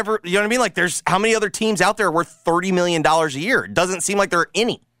 not ever, you know what I mean? Like, there's how many other teams out there worth $30 million a year? It doesn't seem like there are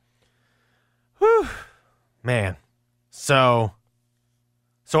any. Whew. Man. So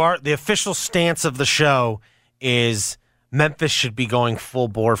the official stance of the show is Memphis should be going full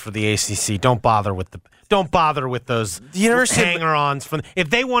bore for the ACC. Don't bother with those hanger-ons. If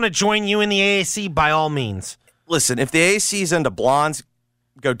they want to join you in the AAC, by all means. Listen, if the AAC's into blondes,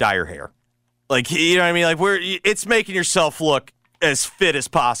 go dye your hair. Like, you know what I mean? Like, it's making yourself look as fit as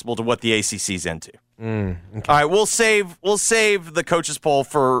possible to what the ACC's into. Okay. All right, we'll save the coaches poll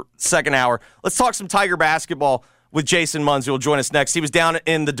for second hour. Let's talk some Tiger basketball with Jason Munz, who will join us next. He was down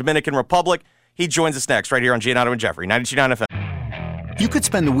in the Dominican Republic. He joins us next right here on Giannato and Jeffrey, 92.9 FM. You could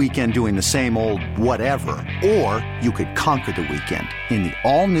spend the weekend doing the same old whatever, or you could conquer the weekend in the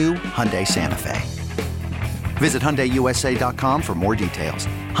all-new Hyundai Santa Fe. Visit HyundaiUSA.com for more details.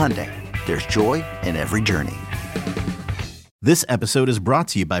 Hyundai, there's joy in every journey. This episode is brought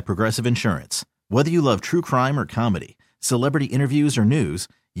to you by Progressive Insurance. Whether you love true crime or comedy, celebrity interviews or news,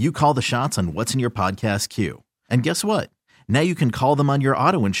 you call the shots on what's in your podcast queue. And guess what? Now you can call them on your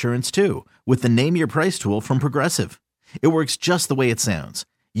auto insurance too with the Name Your Price tool from Progressive. It works just the way it sounds.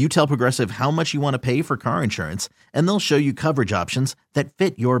 You tell Progressive how much you want to pay for car insurance, and they'll show you coverage options that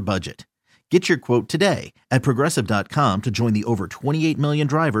fit your budget. Get your quote today at Progressive.com to join the over 28 million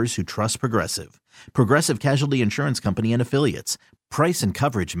drivers who trust Progressive. Progressive Casualty Insurance Company and Affiliates. Price and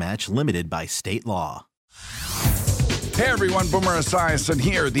coverage match limited by state law. Hey everyone, Boomer Esiason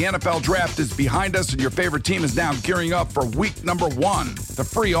here. The NFL draft is behind us and your favorite team is now gearing up for week number 1. The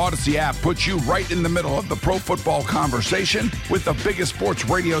free Odyssey app puts you right in the middle of the pro football conversation with the biggest sports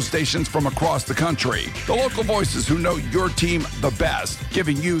radio stations from across the country. The local voices who know your team the best,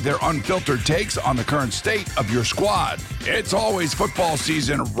 giving you their unfiltered takes on the current state of your squad. It's always football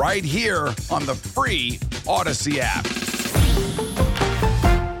season right here on the free Odyssey app.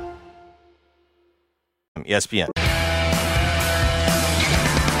 ESPN.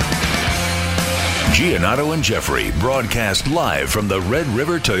 Giannato and Jeffrey broadcast live from the Red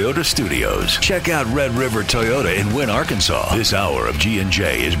River Toyota Studios. Check out Red River Toyota in Wynn, Arkansas. This hour of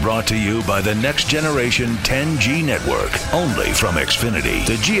G&J is brought to you by the Next Generation 10G Network, only from Xfinity.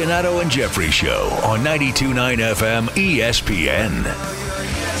 The Giannato and Jeffrey Show on 92.9 FM ESPN.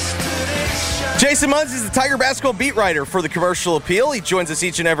 Jason Munz is the Tiger basketball beat writer for the Commercial Appeal. He joins us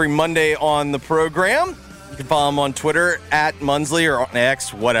each and every Monday on the program. You can follow him on Twitter at Munsley or on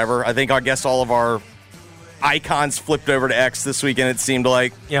X, whatever. I guess all of our icons flipped over to X this weekend, it seemed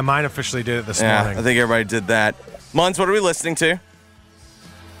like. Yeah, mine officially did it this morning. I think everybody did that. Munz, what are we listening to?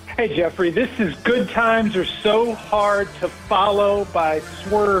 Hey, Jeffrey, this is Good Times Are So Hard to Follow by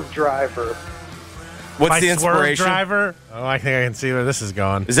Swerve Driver. What's by the inspiration? Swerve Driver? Oh, I think I can see where this is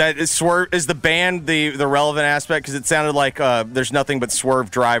going. Is the band the relevant aspect? Because it sounded like there's nothing but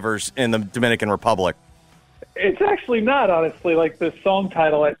Swerve drivers in the Dominican Republic. It's actually not, honestly. Like the song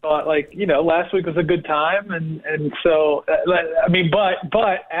title, I thought, last week was a good time, and so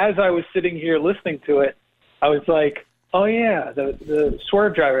but as I was sitting here listening to it, I was like, oh yeah, the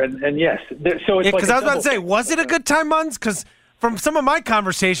Swerve Driver, and yes, so it's because I was about to say, was it a good time, Munz? Because from some of my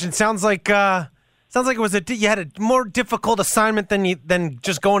conversation, sounds like it was you had a more difficult assignment than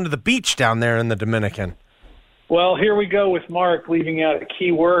just going to the beach down there in the Dominican. Well, here we go with Mark leaving out a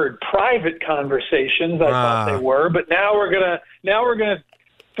key word: private conversations. I thought they were, but now we're gonna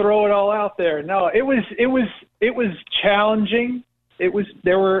throw it all out there. No, it was challenging.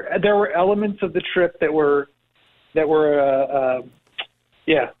 There were elements of the trip that were they were a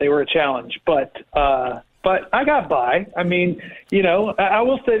challenge, but I got by. I mean, I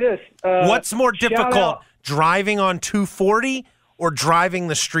will say this: what's more difficult, driving on 240 or driving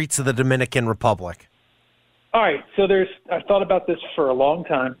the streets of the Dominican Republic? All right, so I've thought about this for a long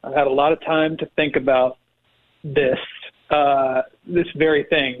time. I've had a lot of time to think about this very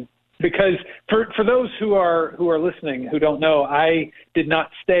thing, because for those who are listening who don't know, I did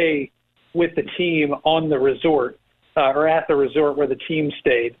not stay with the team on the resort or at the resort where the team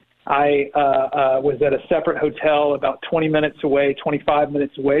stayed. I was at a separate hotel about 20 minutes away, 25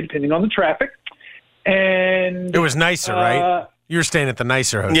 minutes away, depending on the traffic. And it was nicer, right? You were staying at the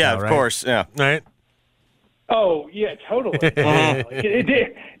nicer hotel, yeah, of right? course, yeah, right. Oh yeah, totally.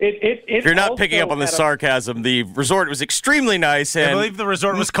 If you're not picking up on the sarcasm, the resort was extremely nice. And I believe the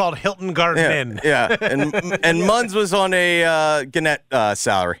resort was called Hilton Garden Inn. Yeah, and Munz was on a Gannett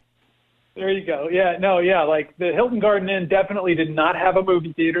salary. There you go. Yeah, no, yeah. Like the Hilton Garden Inn definitely did not have a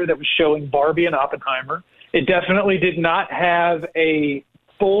movie theater that was showing Barbie and Oppenheimer. It definitely did not have a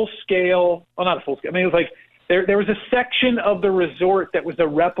full scale. Well, not a full scale. I mean, it was like there was a section of the resort that was a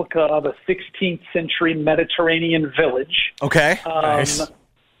replica of a 16th century Mediterranean village. Okay. Nice.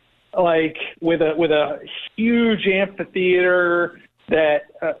 Like with a huge amphitheater that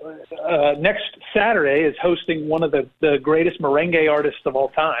next Saturday is hosting one of the greatest merengue artists of all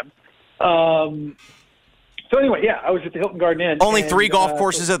time. So anyway, yeah, I was at the Hilton Garden Inn. Only 3 golf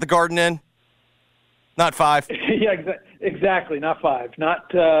courses at the Garden Inn? Not 5? Yeah, exactly. Not 5. Not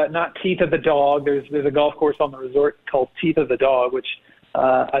Teeth of the Dog. There's a golf course on the resort called Teeth of the Dog, which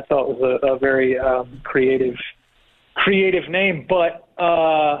I thought was a very creative name. But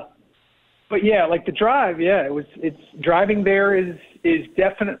yeah, like the drive, yeah, it's driving there is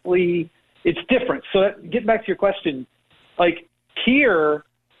definitely it's different. So getting back to your question, like here,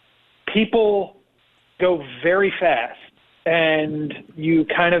 people go very fast, and you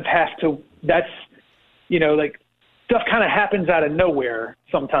kind of have to. That's like stuff kind of happens out of nowhere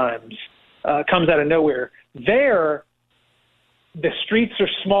sometimes, comes out of nowhere. There, the streets are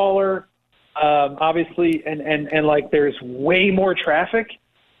smaller, obviously, and like there's way more traffic,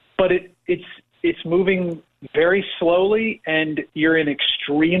 but it's moving very slowly, and you're in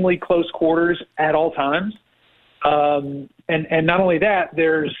extremely close quarters at all times. And not only that,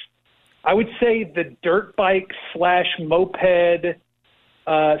 I would say the dirt bike / moped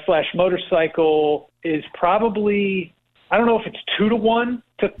 / motorcycle is probably, I don't know if it's 2 to 1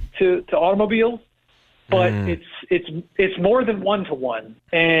 to automobiles, but it's more than 1 to 1.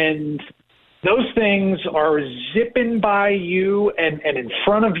 And those things are zipping by you and in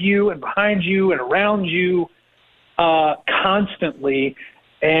front of you and behind you and around you constantly.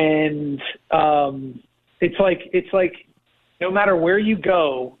 And it's like no matter where you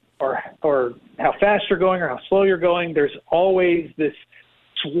go or how fast you're going or how slow you're going, there's always this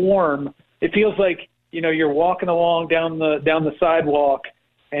swarm. It feels like you're walking along down the sidewalk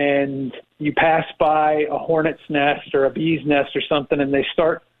and you pass by a hornet's nest or a bee's nest or something, and they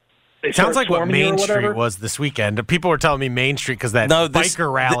start sounds like what Main Street was this weekend. People were telling me Main Street because that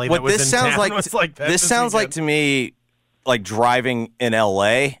biker rally that was in town was like that. This sounds like to me like driving in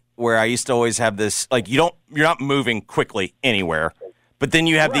L.A., where I used to always have this, like you're not moving quickly anywhere, but then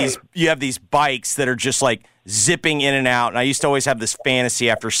you have these bikes that are just like zipping in and out. And I used to always have this fantasy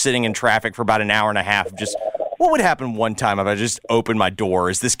after sitting in traffic for about an hour and a half of just what would happen one time if I just opened my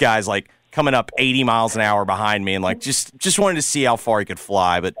door? Is this guy's like coming up 80 miles an hour behind me, and like just wanted to see how far he could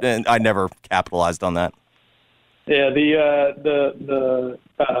fly, but I never capitalized on that. Yeah, the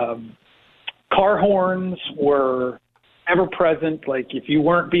car horns were ever present. Like if you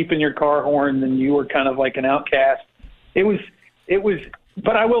weren't beeping your car horn, then you were kind of like an outcast. It was.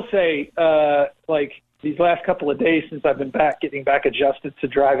 But I will say, like these last couple of days since I've been getting back adjusted to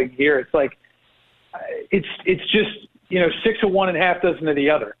driving here, it's like it's just 6 of one and half dozen of the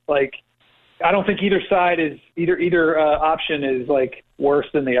other. Like I don't think either side is either option is like worse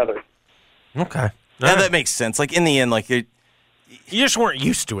than the other. Okay, that makes sense. Like in the end, like you just weren't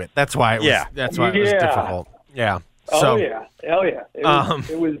used to it. That's why it was. That's why it was difficult. Yeah. So, hell yeah.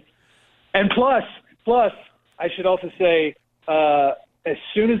 It was, and plus, I should also say, as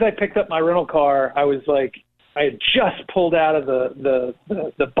soon as I picked up my rental car, I was like, I had just pulled out of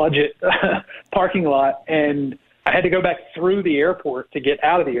the budget parking lot, and I had to go back through the airport to get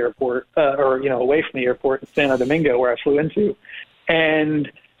out of the airport, or away from the airport in Santo Domingo, where I flew into, and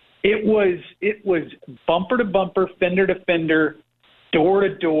it was bumper to bumper, fender to fender, door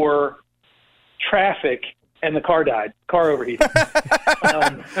to door traffic. And the car died. Car overheated.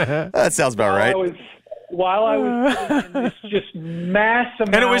 That sounds about right. While I was in this just mass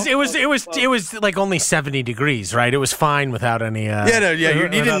amount, and it was like only 70 degrees, right? It was fine without any. You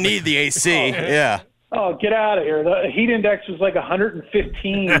didn't need the AC. Yeah. Oh, get out of here! The heat index was like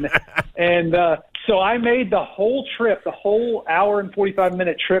 115, and so I made the whole hour and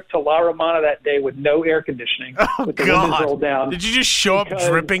 45-minute trip to La Romana that day with no air conditioning. Oh, with the windows rolled down. Did you just show up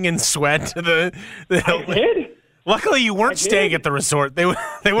dripping in sweat to the I did. Luckily, you weren't staying at the resort. They wouldn't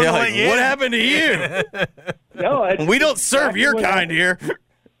let you in. What happened to you? No, we don't serve your kind here.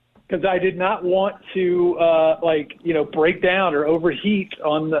 Because I did not want to, break down or overheat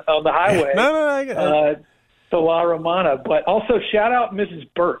on the highway. To La Romana. But also, shout out Mrs.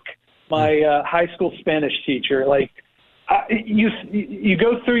 Burke, my high school Spanish teacher. Like, you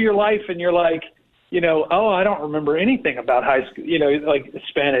go through your life and you're like, I don't remember anything about high school, like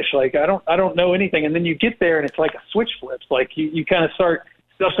Spanish. Like, I don't know anything. And then you get there and it's like a switch flips. Like you kind of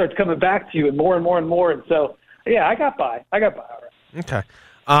stuff starts coming back to you and more and more and more. And so, yeah, I got by. All right. Okay.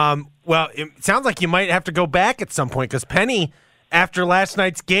 Well, it sounds like you might have to go back at some point because Penny, after last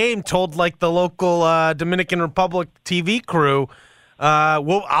night's game, told like the local Dominican Republic TV crew,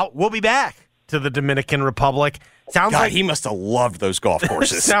 we'll be back to the Dominican Republic. Sounds like he must have loved those golf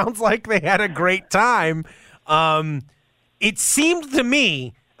courses. Sounds like they had a great time. It seemed to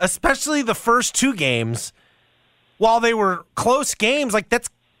me, especially the first two games, while they were close games, like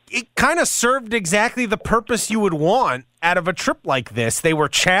it kind of served exactly the purpose you would want out of a trip like this. They were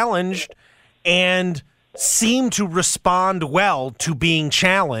challenged and seemed to respond well to being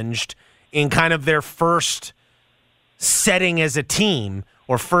challenged in kind of their first setting as a team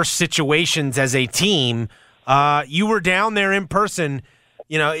or first situations as a team. You were down there in person.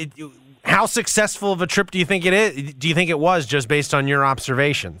 How successful of a trip do you think it is? Do you think it was just based on your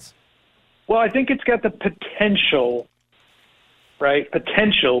observations? Well, I think it's got the potential, right?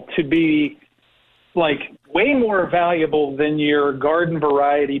 Potential to be like way more valuable than your garden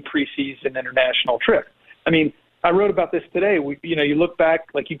variety preseason international trip. I mean, I wrote about this today. You look back,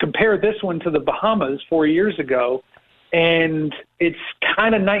 like you compare this one to the Bahamas 4 years ago, and it's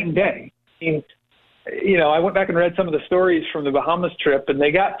kind of night and day. I mean, I went back and read some of the stories from the Bahamas trip, and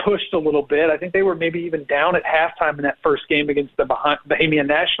they got pushed a little bit. I think they were maybe even down at halftime in that first game against the Bahamian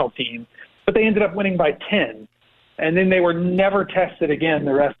national team, but they ended up winning by 10. And then they were never tested again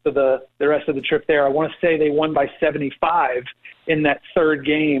the rest of the trip there. I want to say they won by 75 in that third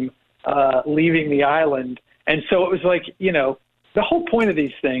game, leaving the island. And so it was like, the whole point of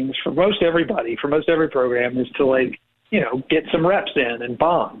these things for most everybody, for most every program, is to get some reps in and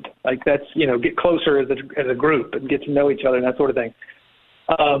bond. Like that's, get closer as a group and get to know each other and that sort of thing.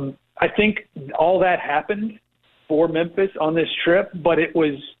 I think all that happened for Memphis on this trip, but it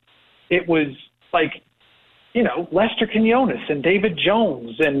was like, Lester Quinones and David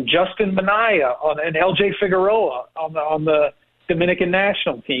Jones and Justin Minaya and LJ Figueroa on the Dominican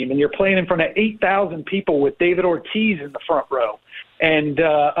national team. And you're playing in front of 8,000 people with David Ortiz in the front row and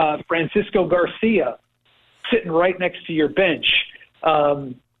Francisco Garcia sitting right next to your bench.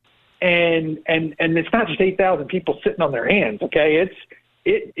 And it's not just 8,000 people sitting on their hands. Okay.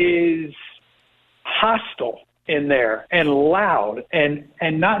 It is hostile in there and loud and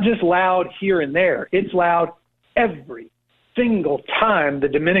not just loud here and there. It's loud every single time the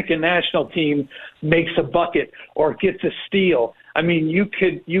Dominican national team makes a bucket or gets a steal. I mean, you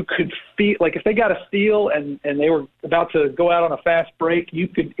could feel like if they got a steal and they were about to go out on a fast break,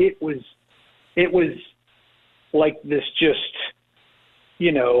 it was like this just,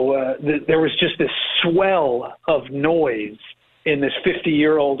 there was just this swell of noise in this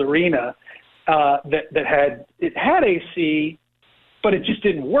 50-year-old arena that had AC, but it just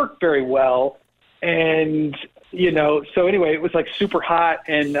didn't work very well. And, so anyway, it was like super hot.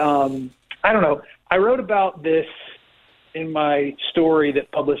 And I don't know. I wrote about this in my story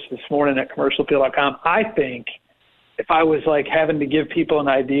that published this morning at commercialappeal.com. I think if I was like having to give people an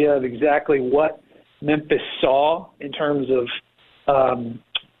idea of exactly what Memphis saw in terms of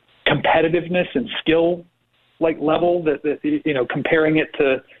competitiveness and skill like level that comparing it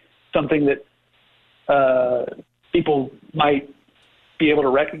to something that people might be able to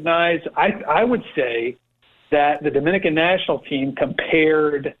recognize, I would say that the Dominican national team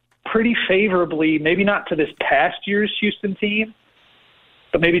compared pretty favorably, maybe not to this past year's Houston team,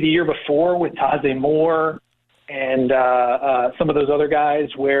 but maybe the year before with Taze Moore and some of those other guys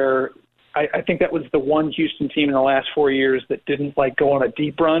where I think that was the one Houston team in the last 4 years that didn't go on a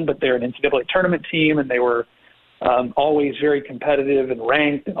deep run, but they're an NCAA tournament team and they were always very competitive and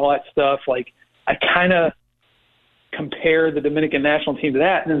ranked and all that stuff. Like I kind of compare the Dominican national team to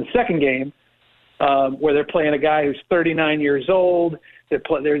that. And then the second game where they're playing a guy who's 39 years old, they're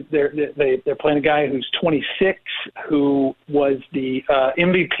playing a guy who's 26, who was the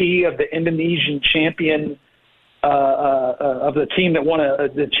MVP of the Indonesian champion of the team that won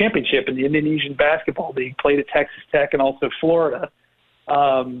the championship in the Indonesian basketball league, played at Texas Tech and also Florida.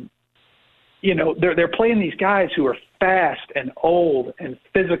 They're playing these guys who are fast and old and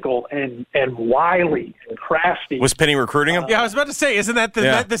physical and wily and crafty. Was Penny recruiting him? Yeah, I was about to say, isn't that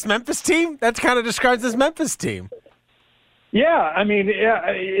this Memphis team? That's kind of describes this Memphis team. Yeah, I mean, yeah,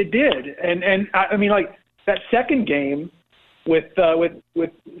 it did, and I mean, like that second game with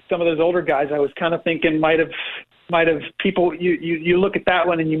some of those older guys, I was kind of thinking might have people. You look at that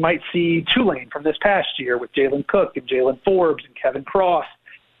one and you might see Tulane from this past year with Jalen Cook and Jalen Forbes and Kevin Cross.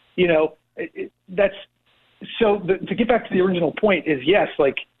 That's so. To get back to the original point is yes,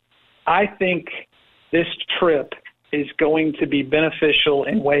 like I think this trip is going to be beneficial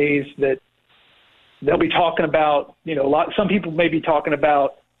in ways that they'll be talking about, some people may be talking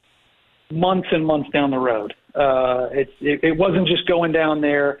about months and months down the road. It wasn't just going down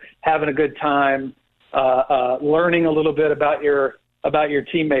there, having a good time, learning a little bit about your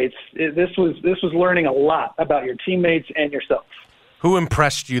teammates. This was learning a lot about your teammates and yourself. Who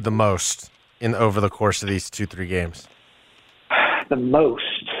impressed you the most over the course of these 2-3 games? The most.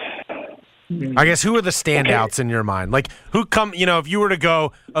 I guess who are the standouts in your mind? Like if you were to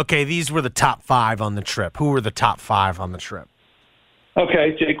go, okay, these were the top 5 on the trip. Who were the top 5 on the trip?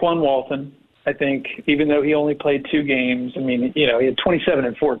 Okay, Jaquan Walton. I think even though he only played 2 games, he had 27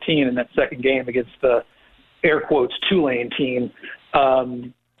 and 14 in that second game against the air quotes Tulane team.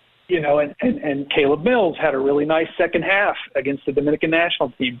 And Caleb Mills had a really nice second half against the Dominican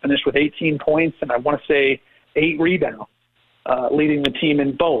national team, finished with 18 points and I want to say 8 rebounds, leading the team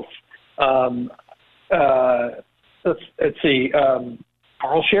in both. Let's see.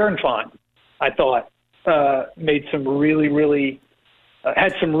 Carl Scherenfein, I thought, made some really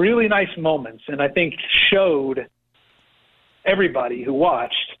had some really nice moments, and I think showed everybody who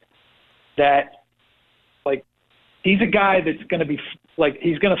watched that, like, he's a guy that's going to be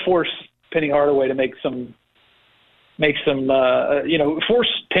he's going to force Penny Hardaway to force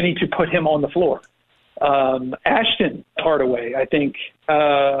Penny to put him on the floor. Ashton Hardaway, I think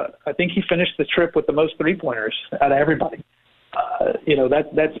he finished the trip with the most 3-pointers out of everybody.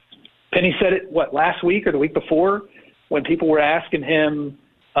 That's Penny said it last week or the week before when people were asking him,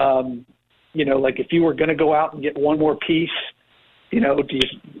 if you were going to go out and get one more piece, do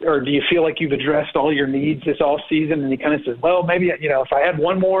you feel like you've addressed all your needs this off season? And he kind of says, well, maybe if I had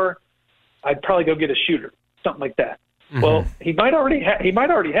one more, I'd probably go get a shooter, something like that. Mm-hmm. Well, he might already have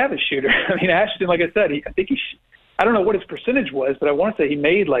a shooter. Ashton, like I said, I don't know what his percentage was, but I want to say he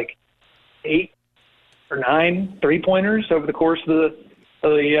made like 8 or 9 3-pointers over the course of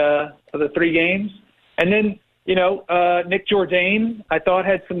the 3 games. And then, Nick Jourdain, I thought,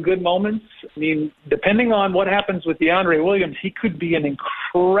 had some good moments. Depending on what happens with DeAndre Williams, he could be an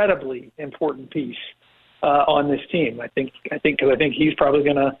incredibly important piece on this team. I think he's probably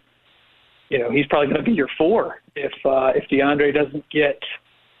going to. He's probably going to be your 4 if DeAndre doesn't get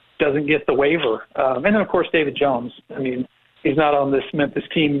the waiver. And then, of course, David Jones. He's not on this Memphis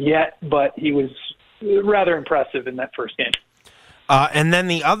team yet, but he was rather impressive in that first game. And then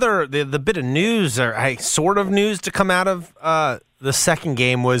the bit of news, or sort of news, to come out of the second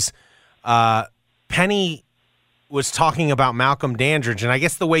game was Penny was talking about Malcolm Dandridge, and I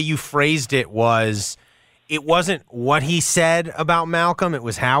guess the way you phrased it was, it wasn't what he said about Malcolm, it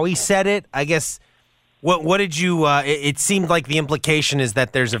was how he said it. I guess, what did you it seemed like the implication is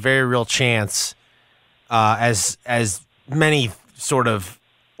that there's a very real chance, as many sort of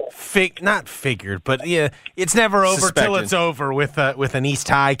not figured, but yeah, it's never over till it's over with an East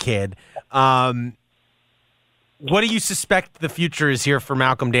High kid. What do you suspect the future is here for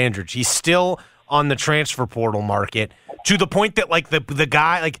Malcolm Dandridge? He's still on the transfer portal market, to the point that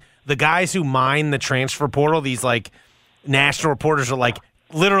the guys who mine the transfer portal, these national reporters are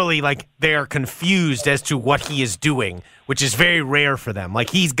literally they are confused as to what he is doing, which is very rare for them.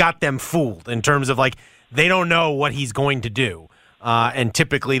 He's got them fooled in terms of they don't know what he's going to do. And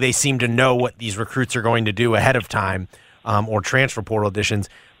typically they seem to know what these recruits are going to do ahead of time, or transfer portal additions.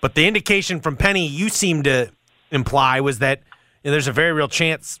 But the indication from Penny you seem to imply was that there's a very real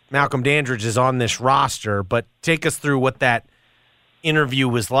chance Malcolm Dandridge is on this roster. But take us through what that interview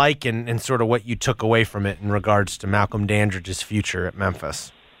was like and sort of what you took away from it in regards to Malcolm Dandridge's future at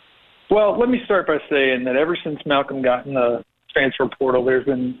Memphis. Well, let me start by saying that ever since Malcolm got in the transfer portal, there's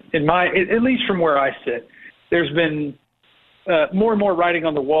been, at least from where I sit, there's been more and more writing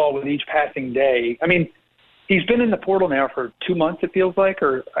on the wall with each passing day. He's been in the portal now for 2 months, it feels like,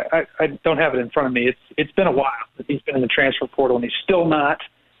 or I don't have it in front of me. It's been a while that he's been in the transfer portal, and he's still not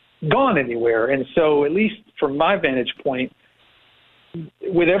gone anywhere. And so, at least from my vantage point,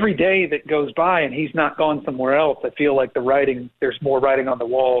 with every day that goes by and he's not gone somewhere else, I feel like there's more writing on the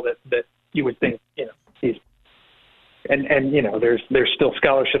wall that you would think, he's, and there's still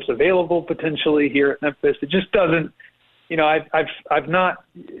scholarships available potentially here at Memphis. It just doesn't, I've not,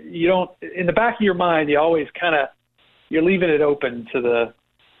 you don't, in the back of your mind, you always you're leaving it open to the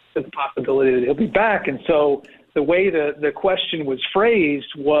possibility that he'll be back. And so the way the question was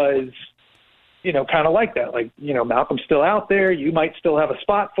phrased was, kind of like that, Malcolm's still out there. You might still have a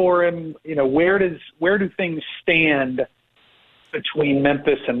spot for him. Where do things stand between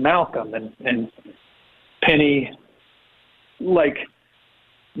Memphis and Malcolm? And Penny,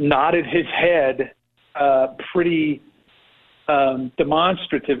 nodded his head pretty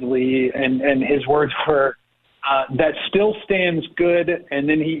demonstratively, and his words were, that still stands good. And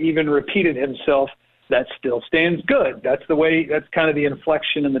then he even repeated himself, that still stands good. That's kind of the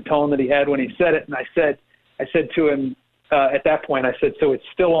inflection and the tone that he had when he said it. And I said to him at that point, I said, so it's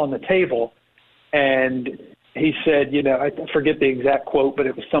still on the table. And he said, I forget the exact quote, but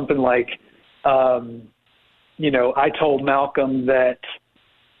it was something like, I told Malcolm that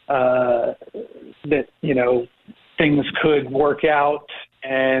things could work out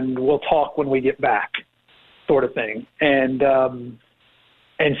and we'll talk when we get back, sort of thing. And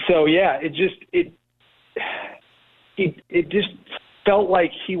so, yeah, it just felt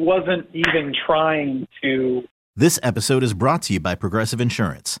like he wasn't even trying to. This episode is brought to you by Progressive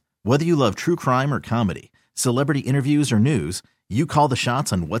Insurance. Whether you love true crime or comedy, celebrity interviews or news, you call the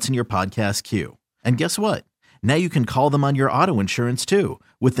shots on what's in your podcast queue. And guess what? Now you can call them on your auto insurance too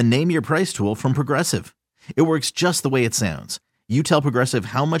with the Name Your Price tool from Progressive. It works just the way it sounds. You tell Progressive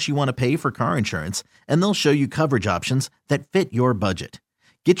how much you want to pay for car insurance, and they'll show you coverage options that fit your budget.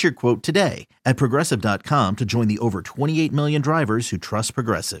 Get your quote today at Progressive.com to join the over 28 million drivers who trust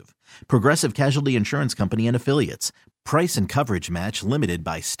Progressive. Progressive Casualty Insurance Company and Affiliates. Price and coverage match limited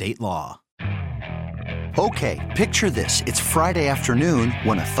by state law. Okay, picture this. It's Friday afternoon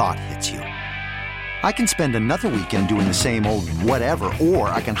when a thought hits you. I can spend another weekend doing the same old whatever, or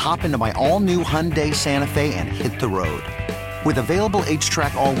I can hop into my all-new Hyundai Santa Fe and hit the road. With available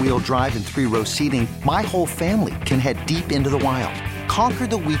H-Track all-wheel drive and 3-row seating, my whole family can head deep into the wild. Conquer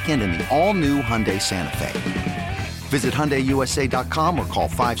the weekend in the all-new Hyundai Santa Fe. Visit HyundaiUSA.com or call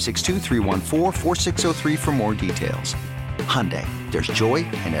 562-314-4603 for more details. Hyundai, there's joy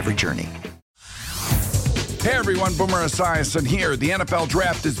in every journey. Hey everyone, Boomer Esiason here. The NFL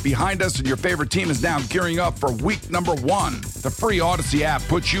Draft is behind us and your favorite team is now gearing up for week number 1. The free Odyssey app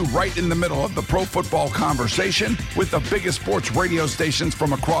puts you right in the middle of the pro football conversation with the biggest sports radio stations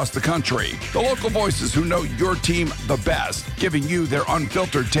from across the country. The local voices who know your team the best, giving you their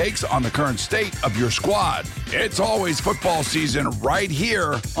unfiltered takes on the current state of your squad. It's always football season right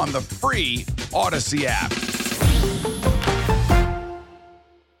here on the free Odyssey app.